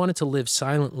 They just wanted to live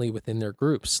silently within their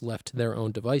groups, left to their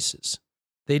own devices.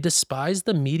 They despised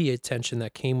the media attention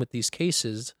that came with these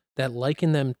cases that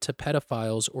likened them to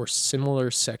pedophiles or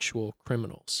similar sexual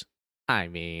criminals. I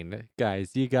mean,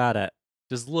 guys, you gotta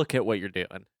just look at what you're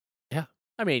doing. Yeah.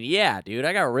 I mean, yeah, dude,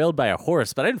 I got railed by a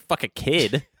horse, but I didn't fuck a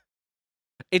kid.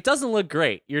 It doesn't look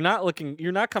great. You're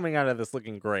not coming out of this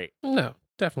looking great. No,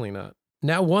 definitely not.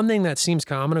 Now, one thing that seems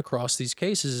common across these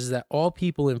cases is that all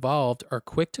people involved are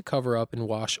quick to cover up and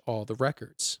wash all the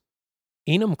records.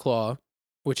 Enumclaw,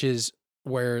 which is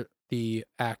where the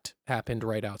act happened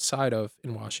right outside of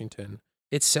in Washington,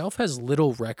 itself has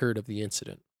little record of the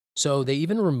incident. So they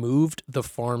even removed the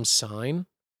farm sign,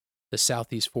 the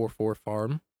Southeast 44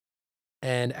 farm.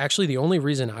 And actually, the only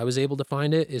reason I was able to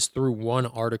find it is through one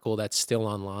article that's still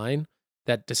online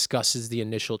that discusses the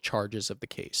initial charges of the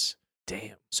case.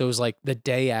 Damn. So it was like the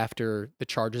day after the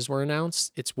charges were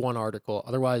announced. It's one article.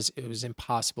 Otherwise, it was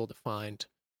impossible to find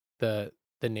the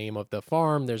name of the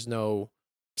farm. There's no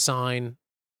sign.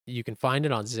 You can find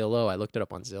it on Zillow. I looked it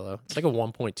up on Zillow. It's like a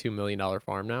 $1.2 million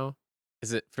farm now.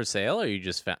 Is it for sale, or you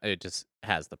just it just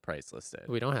has the price listed?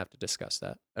 We don't have to discuss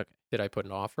that. Okay. Did I put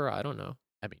an offer? I don't know.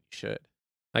 I mean, you should.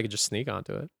 I could just sneak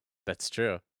onto it. That's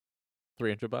true.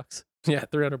 $300. Yeah,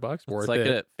 $300. Worth It's like it.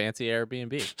 a fancy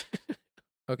Airbnb.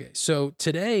 Okay, so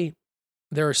today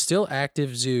there are still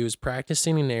active zoos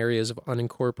practicing in areas of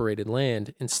unincorporated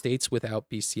land in states without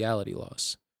bestiality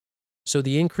laws. So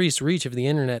the increased reach of the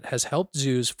internet has helped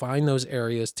zoos find those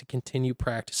areas to continue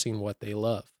practicing what they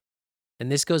love.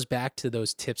 and this goes back to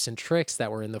those tips and tricks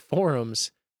that were in the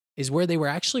forums, is where they were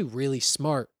actually really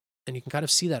smart. And you can kind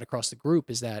of see that across the group,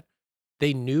 is that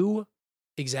they knew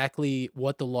exactly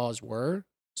what the laws were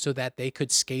so that they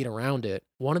could skate around it.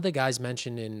 One of the guys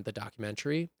mentioned in the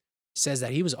documentary says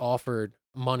that he was offered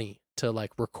money to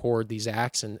like record these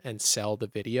acts and sell the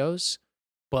videos,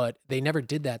 but they never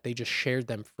did that. They just shared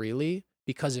them freely,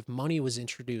 because if money was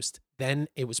introduced, then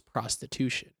it was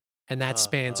prostitution. And that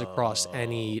spans across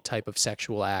any type of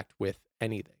sexual act with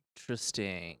anything.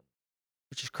 Interesting.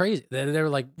 Which is crazy. They're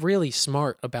like really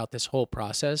smart about this whole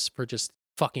process for just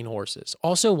fucking horses.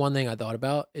 Also, one thing I thought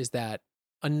about is that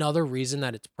another reason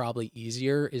that it's probably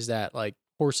easier is that like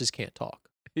horses can't talk.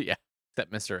 Yeah,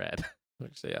 except Mr. Ed.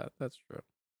 Which, yeah, that's true.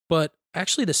 But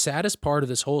actually, the saddest part of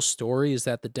this whole story is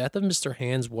that the death of Mr.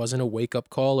 Hands wasn't a wake-up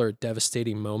call or a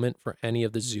devastating moment for any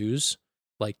of the zoos,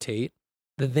 like Tate.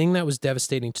 The thing that was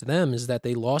devastating to them is that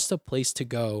they lost a place to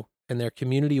go and their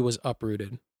community was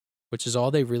uprooted, which is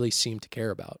all they really seemed to care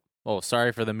about. Oh,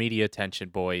 sorry for the media attention,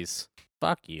 boys.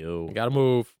 Fuck you. I gotta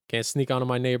move. Can't sneak onto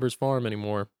my neighbor's farm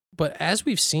anymore. But as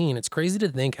we've seen, it's crazy to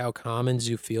think how common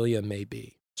zoophilia may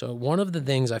be. So one of the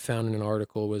things I found in an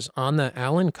article was on the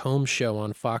Alan Combs show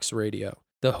on Fox Radio.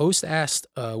 The host asked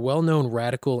a well-known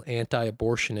radical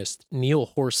anti-abortionist, Neil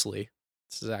Horsley.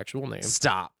 That's his actual name.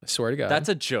 Stop. I swear to God. That's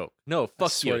a joke. No,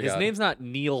 fuck swear you. to His God. name's not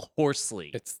Neil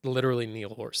Horsley. It's literally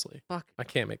Neil Horsley. Fuck I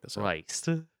can't make this up. Christ.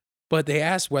 But they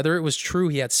asked whether it was true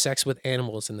he had sex with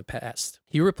animals in the past.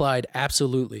 He replied,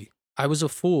 absolutely. I was a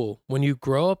fool. When you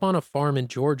grow up on a farm in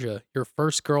Georgia, your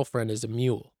first girlfriend is a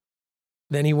mule.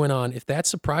 Then he went on, if that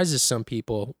surprises some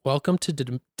people, welcome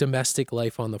to domestic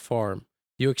life on the farm.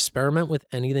 You experiment with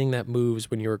anything that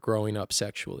moves when you were growing up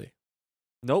sexually.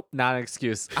 Nope, not an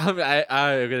excuse. I'm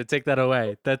gonna take that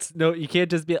away. That's no, you can't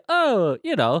just be, oh,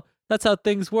 you know, that's how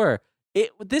things were.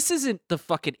 This isn't the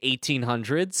fucking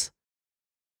 1800s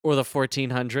or the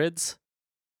 1400s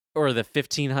or the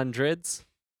 1500s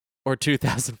or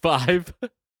 2005.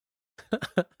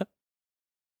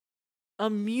 A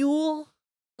mule?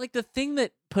 Like the thing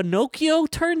that Pinocchio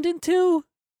turned into?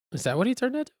 Is that what he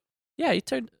turned into? Yeah, he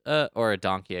turned, or a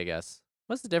donkey, I guess.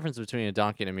 What's the difference between a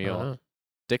donkey and a mule?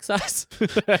 Dick size?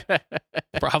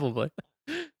 Probably.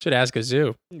 Should ask a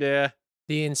zoo. Yeah.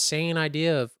 The insane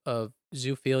idea of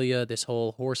zoophilia, this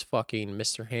whole horse fucking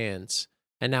Mr. Hands.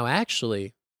 And now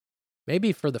actually,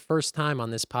 maybe for the first time on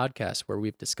this podcast where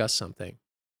we've discussed something,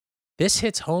 this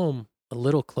hits home a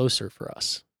little closer for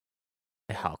us.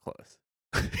 How close?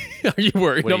 Are you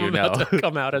worried What do I'm you about know? to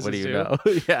come out as What a do zoo? you know?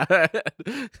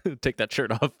 Yeah. Take that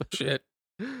shirt off. Shit.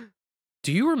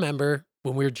 Do you remember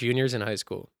when we were juniors in high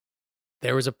school?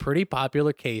 There was a pretty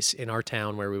popular case in our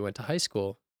town where we went to high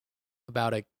school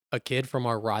about a kid from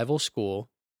our rival school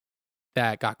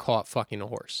that got caught fucking a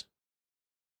horse.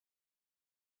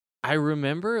 I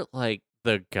remember like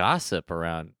the gossip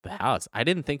around the house. I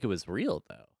didn't think it was real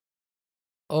though.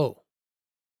 Oh,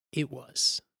 it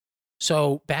was.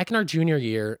 So back in our junior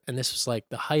year, and this was like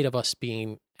the height of us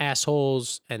being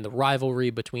assholes and the rivalry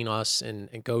between us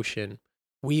and Goshen,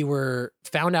 we were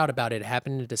found out about it. It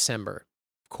happened in December.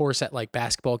 Of course, at like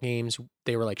basketball games,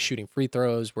 they were like shooting free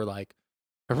throws. We're like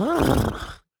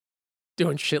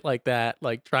doing shit like that,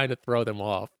 like trying to throw them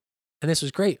off. And this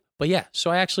was great. But yeah,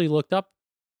 so I actually looked up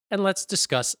and let's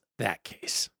discuss that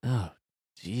case. Oh,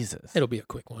 Jesus. It'll be a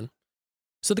quick one.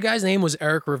 So the guy's name was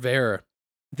Eric Rivera.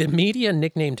 The media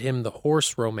nicknamed him the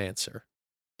horse romancer.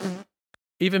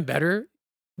 Even better,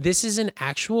 this is an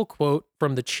actual quote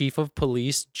from the chief of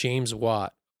police, James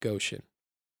Watt, Goshen.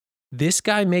 This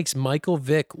guy makes Michael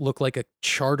Vick look like a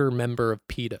charter member of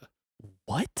PETA.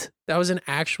 What? That was an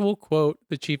actual quote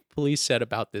the chief of police said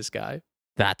about this guy.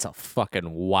 That's a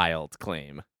fucking wild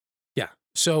claim. Yeah.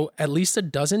 So at least a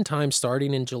dozen times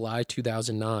starting in July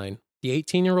 2009, the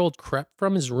 18-year-old crept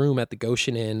from his room at the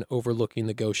Goshen Inn overlooking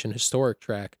the Goshen Historic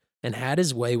Track and had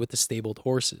his way with the stabled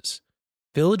horses.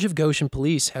 Village of Goshen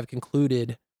police have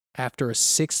concluded after a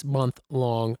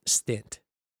 6-month-long stint.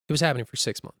 It was happening for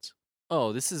 6 months.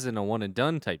 Oh, this isn't a one and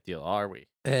done type deal, are we?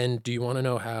 And do you want to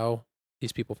know how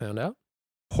these people found out?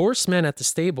 Horsemen at the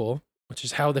stable, which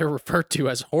is how they're referred to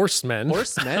as horsemen.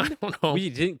 Horsemen? I don't know.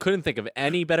 We couldn't think of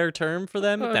any better term for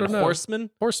them I than don't know. horsemen.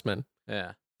 Horsemen.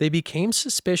 Yeah. They became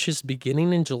suspicious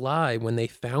beginning in July when they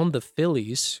found the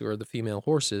fillies, who are the female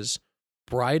horses,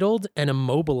 bridled and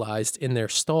immobilized in their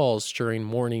stalls during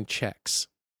morning checks.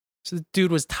 So the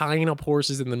dude was tying up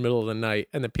horses in the middle of the night,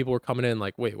 and then people were coming in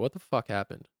like, wait, what the fuck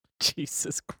happened?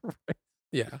 Jesus Christ.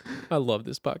 Yeah, I love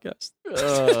this podcast.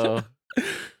 Oh.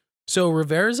 So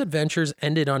Rivera's adventures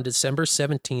ended on December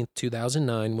 17th,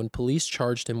 2009, when police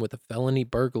charged him with a felony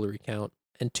burglary count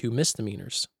and 2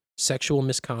 misdemeanors. sexual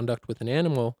misconduct with an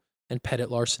animal, and petty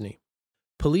larceny.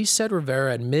 Police said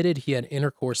Rivera admitted he had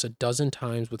intercourse a dozen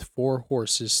times with 4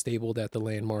 horses stabled at the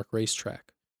landmark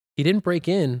racetrack. He didn't break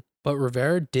in, but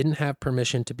Rivera didn't have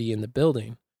permission to be in the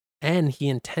building, and he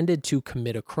intended to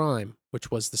commit a crime, which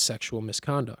was the sexual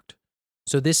misconduct.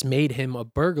 So this made him a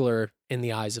burglar in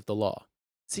the eyes of the law.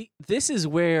 See, this is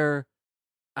where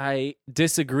I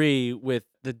disagree with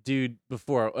the dude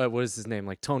before. What was his name?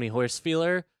 Like Tony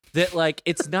Horsefeeler? That, like,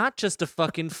 it's not just a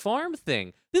fucking farm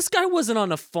thing. This guy wasn't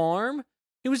on a farm.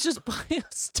 He was just by a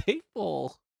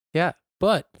stable. Yeah,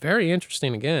 but very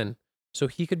interesting again. So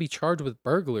he could be charged with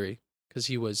burglary because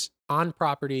he was on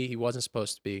property he wasn't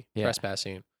supposed to be, Yeah.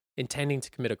 trespassing, intending to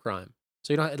commit a crime.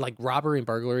 So you know, like robbery and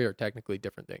burglary are technically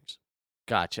different things.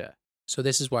 Gotcha. So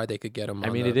this is why they could get him. I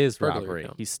on mean, the it is burglary robbery.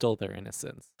 count. He stole their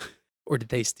innocence. Or did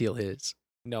they steal his?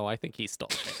 No, I think he stole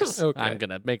theirs. Okay. I'm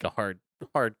gonna make a hard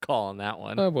call on that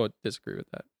one. I won't disagree with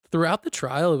that. Throughout the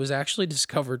trial, it was actually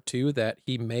discovered too that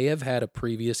he may have had a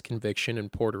previous conviction in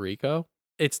Puerto Rico.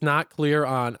 It's not clear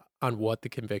on what the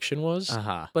conviction was,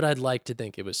 Uh-huh. but I'd like to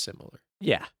think it was similar.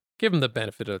 Yeah. Give him the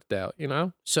benefit of the doubt, you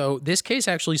know? So this case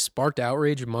actually sparked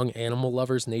outrage among animal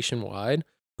lovers nationwide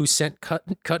who sent cut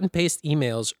and paste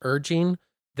emails urging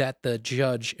that the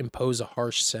judge impose a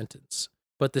harsh sentence.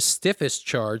 But the stiffest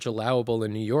charge allowable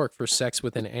in New York for sex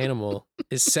with an animal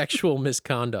is sexual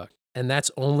misconduct, and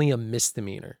that's only a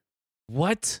misdemeanor.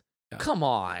 What? Yeah. Come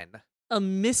on. A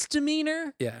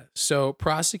misdemeanor? Yeah. So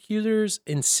prosecutors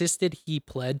insisted he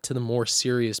pled to the more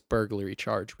serious burglary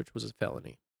charge, which was a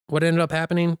felony. What ended up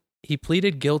happening? He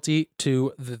pleaded guilty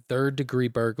to the 3rd-degree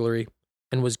burglary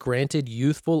and was granted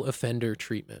youthful offender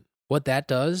treatment. What that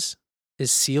does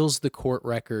is seals the court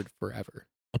record forever.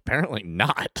 Apparently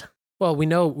not. Well, we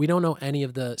don't know any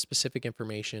of the specific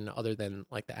information other than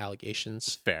like the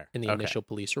allegations Fair. in the Okay. initial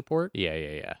police report.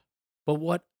 Yeah. But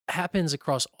what happens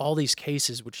across all these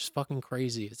cases, which is fucking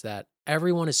crazy, is that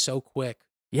everyone is so quick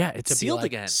Yeah, it's to be sealed like,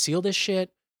 again. Seal this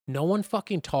shit. No one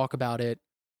fucking talk about it.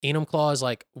 Enum Claw is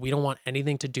like, we don't want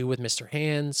anything to do with Mr.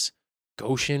 Hands.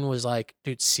 Goshen was like,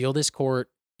 dude, seal this court.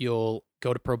 You'll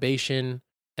go to probation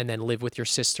and then live with your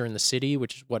sister in the city,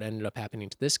 which is what ended up happening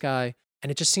to this guy.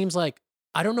 And it just seems like,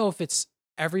 I don't know if it's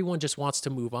everyone just wants to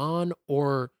move on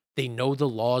or they know the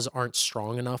laws aren't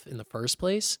strong enough in the first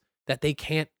place that they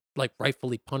can't like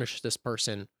rightfully punish this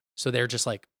person. So they're just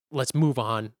like, let's move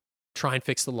on, try and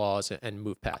fix the laws and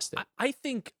move past it. I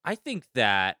think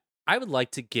that I would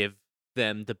like to give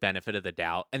them the benefit of the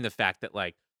doubt and the fact that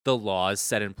like the laws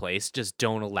set in place just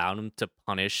don't allow them to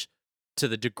punish to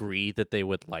the degree that they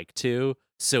would like to.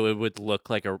 So it would look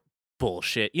like a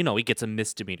bullshit. You know, he gets a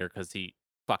misdemeanor because he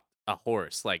fucked a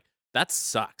horse. Like that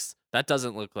sucks. That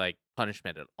doesn't look like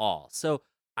punishment at all. So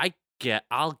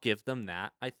I'll give them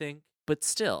that, I think. But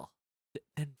still,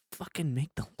 then fucking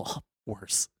make the law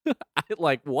worse.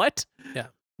 Like what? Yeah.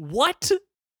 What?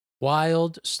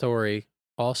 Wild story,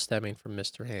 all stemming from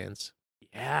Mr. Hands.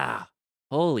 Yeah.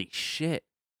 Holy shit.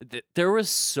 There was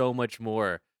so much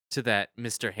more to that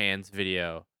Mr. Hands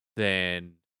video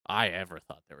than I ever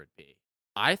thought there would be.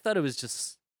 I thought it was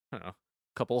just, I don't know,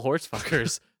 a couple of horse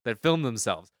fuckers that filmed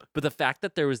themselves. But the fact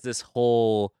that there was this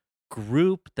whole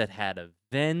group that had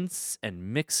events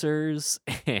and mixers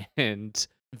and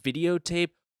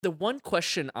videotape. The one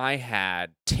question I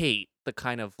had, Tate, the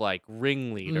kind of like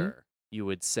ringleader, you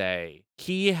would say,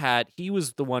 he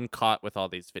was the one caught with all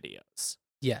these videos.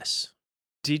 Yes.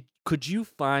 Could you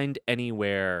find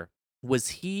anywhere, was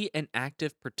he an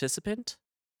active participant?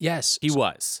 Yes. He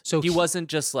was. So he wasn't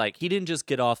just like, he didn't just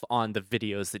get off on the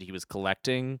videos that he was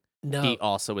collecting. No. He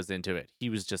also was into it. He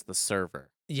was just the server.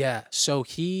 Yeah. So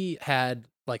he had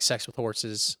like sex with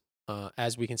horses,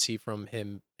 as we can see from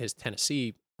his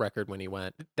Tennessee record when he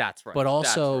went. That's right. But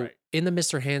also That's right. in the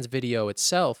Mr. Hands video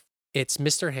itself, it's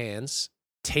Mr. Hands.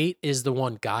 Tate is the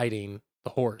one guiding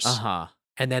the horse. Uh-huh.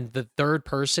 And then the third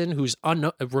person who's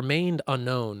remained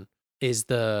unknown is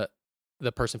the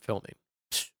person filming.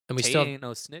 And we Tate still ain't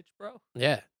no snitch, bro.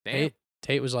 Yeah. Damn.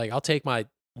 Tate was like, I'll take my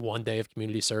 1 day of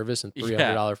community service and $300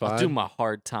 Yeah, fine. I'll do my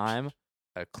hard time.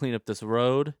 Clean up this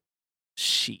road.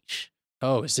 Sheesh.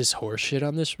 Oh, is this horse shit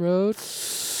on this road?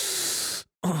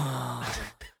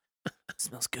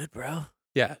 Smells good, bro.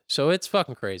 Yeah. So it's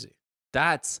fucking crazy.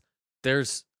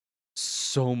 There's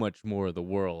so much more of the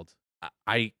world.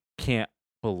 I can't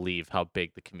believe how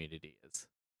big the community is.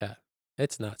 Yeah.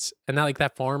 It's nuts. And now, like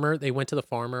that farmer, they went to the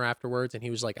farmer afterwards and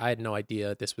he was like, I had no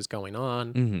idea this was going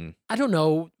on. Mm-hmm. I don't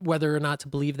know whether or not to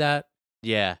believe that,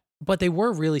 Yeah. but they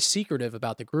were really secretive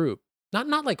about the group.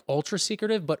 Not like ultra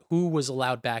secretive, but who was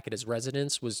allowed back at his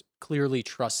residence was clearly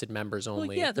trusted members only.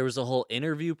 Well, yeah, there was a whole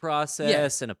interview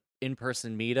process and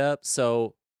in-person meetup.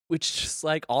 So, which just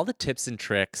like all the tips and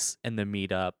tricks and the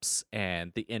meetups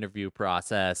and the interview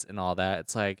process and all that.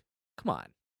 It's like, come on,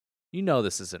 you know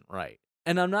this isn't right.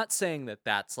 And I'm not saying that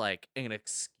that's like an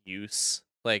excuse.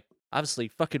 Like, obviously,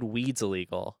 fucking weed's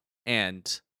illegal, and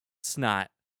it's not.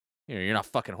 You're not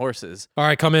fucking horses. All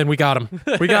right, come in. We got him.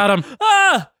 We got him.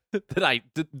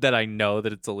 that I know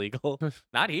that it's illegal.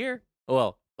 Not here.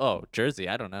 Well, Jersey,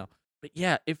 I don't know. But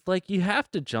yeah, if like you have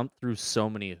to jump through so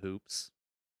many hoops,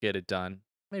 get it done.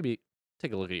 Maybe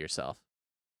take a look at yourself.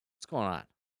 What's going on?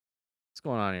 What's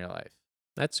going on in your life?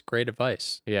 That's great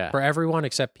advice Yeah. for everyone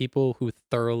except people who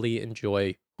thoroughly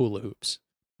enjoy hula hoops.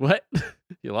 What?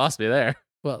 You lost me there.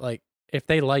 Well, like if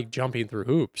they like jumping through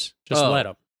hoops, just Oh. let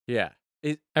them. Yeah.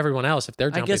 Everyone else, if they're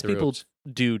I jumping guess through people hoops,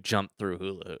 do jump through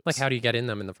hula hoops. like how do you get in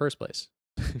them in the first place?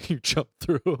 you jump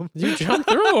through them. You jump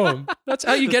through them. That's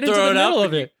how you get into Throw the it up middle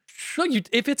and of it. No,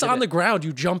 if it's hit on it. the ground,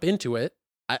 you jump into it.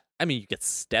 I mean, you could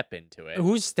step into it.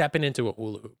 Who's stepping into a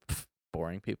hula hoop?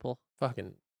 Boring people.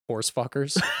 Fucking horse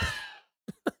fuckers.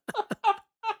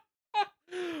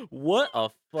 What a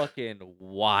fucking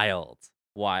wild.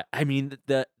 Why? I mean,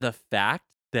 the fact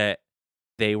that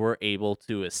they were able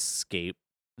to escape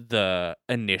the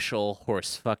initial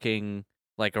horse fucking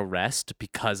like arrest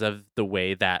because of the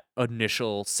way that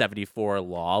initial 74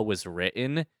 law was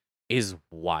written is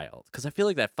wild. Because I feel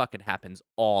like that fucking happens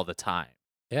all the time.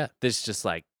 Yeah. There's just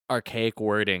like archaic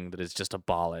wording that is just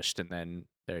abolished, and then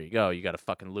there you go. You got a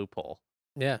fucking loophole.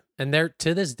 Yeah. And there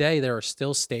to this day, there are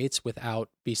still states without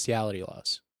bestiality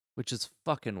laws. Which is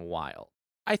fucking wild.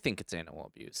 I think it's animal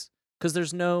abuse because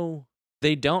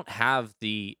they don't have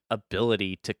the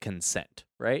ability to consent,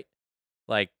 right?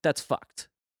 Like, that's fucked.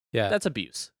 Yeah. That's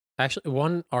abuse. Actually,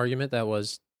 one argument that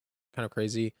was kind of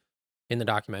crazy in the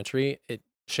documentary, it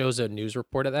shows a news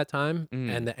report at that time,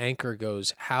 and the anchor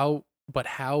goes, how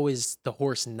is the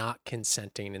horse not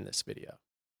consenting in this video?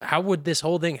 How would this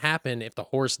whole thing happen if the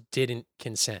horse didn't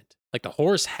consent? Like, the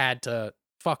horse had to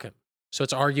fuck him. So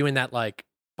it's arguing that, like,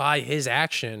 by his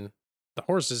action, the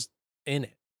horse is in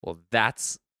it. Well,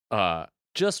 that's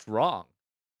just wrong.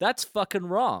 That's fucking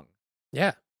wrong.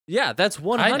 Yeah. Yeah, that's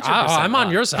 100%. I'm on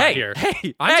wrong. your side Hey, here.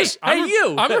 Hey,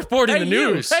 I'm reporting the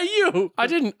news. Hey, you. I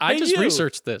just you.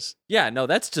 researched this. Yeah, no,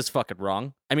 that's just fucking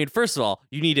wrong. I mean, first of all,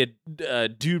 you needed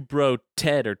dude bro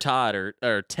Ted or Todd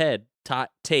or Tate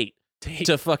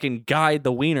to fucking guide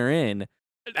the wiener in.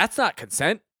 That's not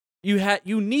consent.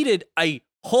 You needed a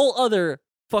whole other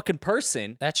fucking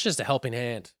person. That's just a helping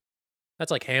hand.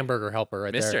 That's like hamburger helper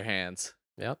right Mr. there. Hands.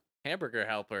 Yep. Hamburger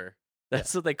helper.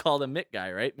 That's what they call the Mitt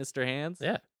guy, right? Mr. Hands?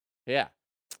 Yeah. Yeah.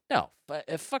 No,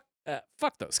 fuck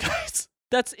those guys.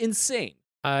 That's insane.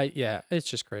 Yeah, it's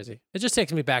just crazy. It just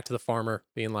takes me back to the farmer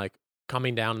being like,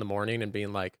 coming down in the morning and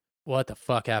being like, what the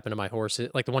fuck happened to my horses?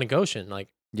 Like the one in Goshen, like,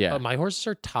 Yeah. my horses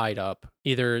are tied up.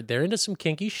 Either they're into some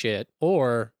kinky shit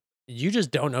or you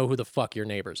just don't know who the fuck your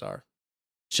neighbors are.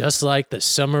 Just like the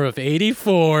summer of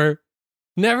 '84.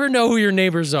 Never know who your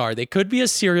neighbors are. They could be a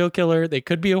serial killer. They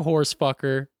could be a horse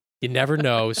fucker. You never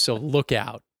know. So look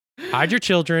out. Hide your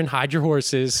children, hide your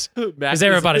horses, because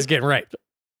everybody's getting raped.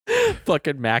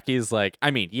 Fucking Mackey's like,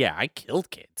 I mean, yeah, I killed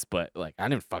kids, but like, I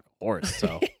didn't fuck a horse,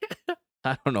 so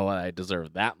I don't know why I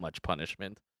deserve that much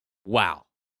punishment. Wow.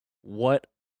 What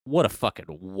a fucking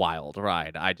wild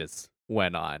ride I just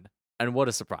went on. And what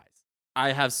a surprise.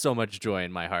 I have so much joy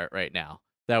in my heart right now.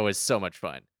 That was so much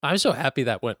fun. I'm so happy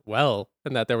that went well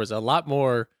and that there was a lot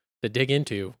more to dig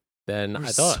into than I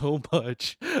thought. So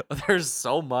much. There's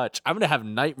so much. I'm gonna have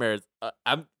nightmares.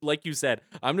 I'm like you said.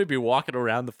 I'm gonna be walking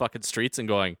around the fucking streets and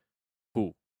going,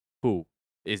 "Who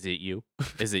is it? You?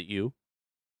 Is it you?"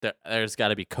 There's got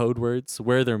to be code words.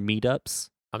 Where are their meetups?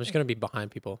 I'm just going to be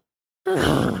behind people.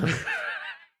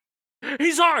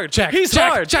 He's hard. Check. He's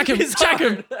check, hard. Check him. He's check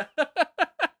him. hard.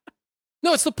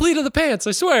 No, it's the pleat of the pants.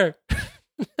 I swear.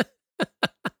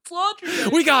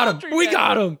 We got him. We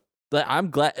got him. But I'm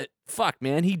glad. Fuck,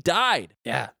 man. He died.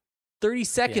 Yeah. 30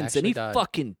 seconds and actually he died.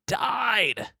 fucking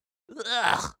died.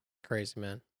 Ugh. Crazy,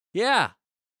 man. Yeah.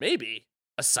 Maybe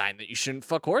a sign that you shouldn't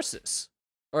fuck horses.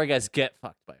 Or I guess get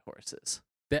fucked by horses.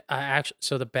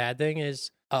 So the bad thing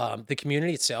is the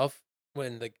community itself,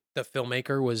 when the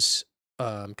filmmaker was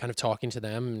kind of talking to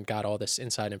them and got all this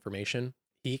inside information,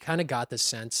 he kind of got the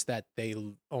sense that they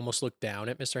almost looked down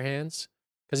at Mr. Hands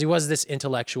because he was this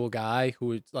intellectual guy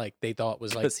who like they thought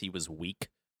was like, Because he was weak.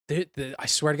 I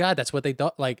swear to God, that's what they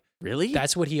thought. Like, Really?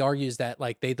 that's what he argues, that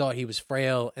like they thought he was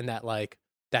frail and that like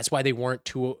that's why they weren't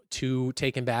too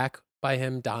taken back by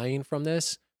him dying from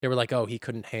this. They were like, oh, he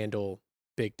couldn't handle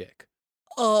big dick,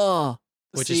 Oh.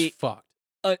 which See, is fucked.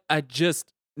 I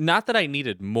just, not that I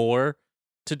needed more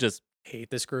to just Hate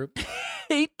this group.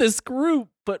 Hate this group,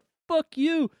 but fuck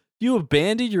you. You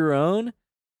abandoned your own.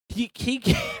 He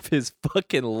gave his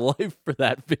fucking life for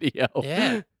that video.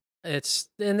 Yeah.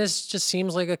 And this just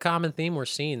seems like a common theme we're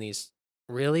seeing. These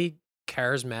really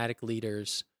charismatic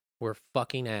leaders who are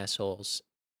fucking assholes,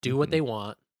 do what they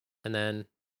want, and then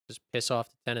just piss off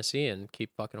to Tennessee and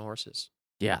keep fucking horses.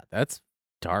 Yeah, that's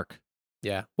dark.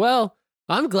 Yeah. Well,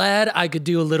 I'm glad I could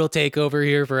do a little takeover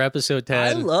here for episode 10.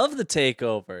 I love the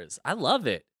takeovers. I love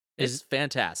it. It's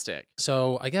fantastic.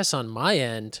 So I guess on my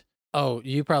end,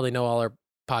 you probably know all our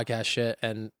podcast shit,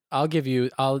 and I'll give you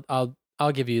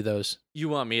those. You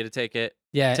want me to take it?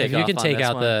 Yeah, if you can take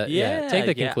out the take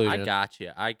the conclusion.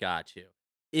 I got you.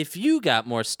 If you got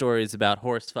more stories about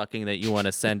horse fucking that you want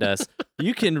to send us,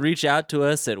 you can reach out to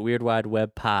us at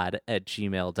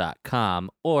weirdwidewebpod@gmail.com,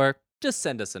 or just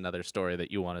send us another story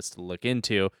that you want us to look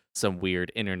into, some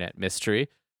weird internet mystery.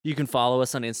 You can follow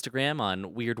us on Instagram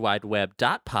on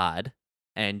weirdwideweb.pod,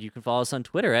 and you can follow us on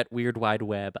Twitter at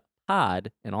weirdwidewebpod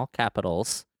in all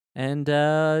capitals. And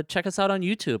check us out on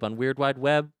YouTube on Weird Wide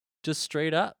Web, just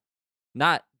straight up.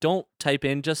 Don't type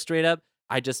in just straight up.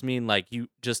 I just mean like you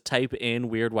just type in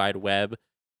Weird Wide Web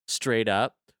straight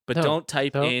up, but don't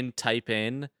type in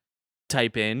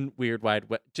Weird Wide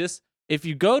Web. Just if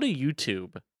you go to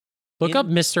YouTube, look up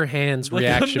Mr. Hand's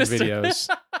reaction videos,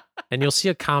 and you'll see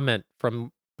a comment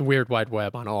from Weird Wide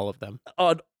Web on all of them.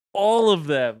 On all of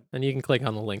them. And you can click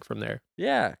on the link from there.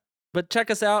 Yeah. But check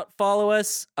us out, follow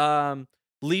us,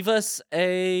 leave us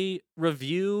a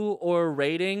review or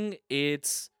rating.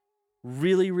 It's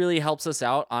really, really helps us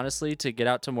out, honestly, to get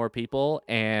out to more people,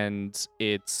 and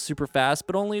it's super fast,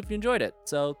 but only if you enjoyed it.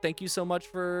 So thank you so much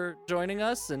for joining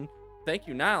us, and thank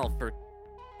you, Niall, for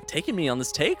taking me on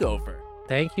this takeover.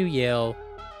 Thank you, Yale,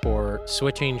 for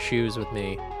switching shoes with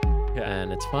me. Yeah.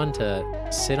 And it's fun to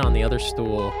sit on the other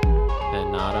stool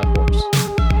and not a horse.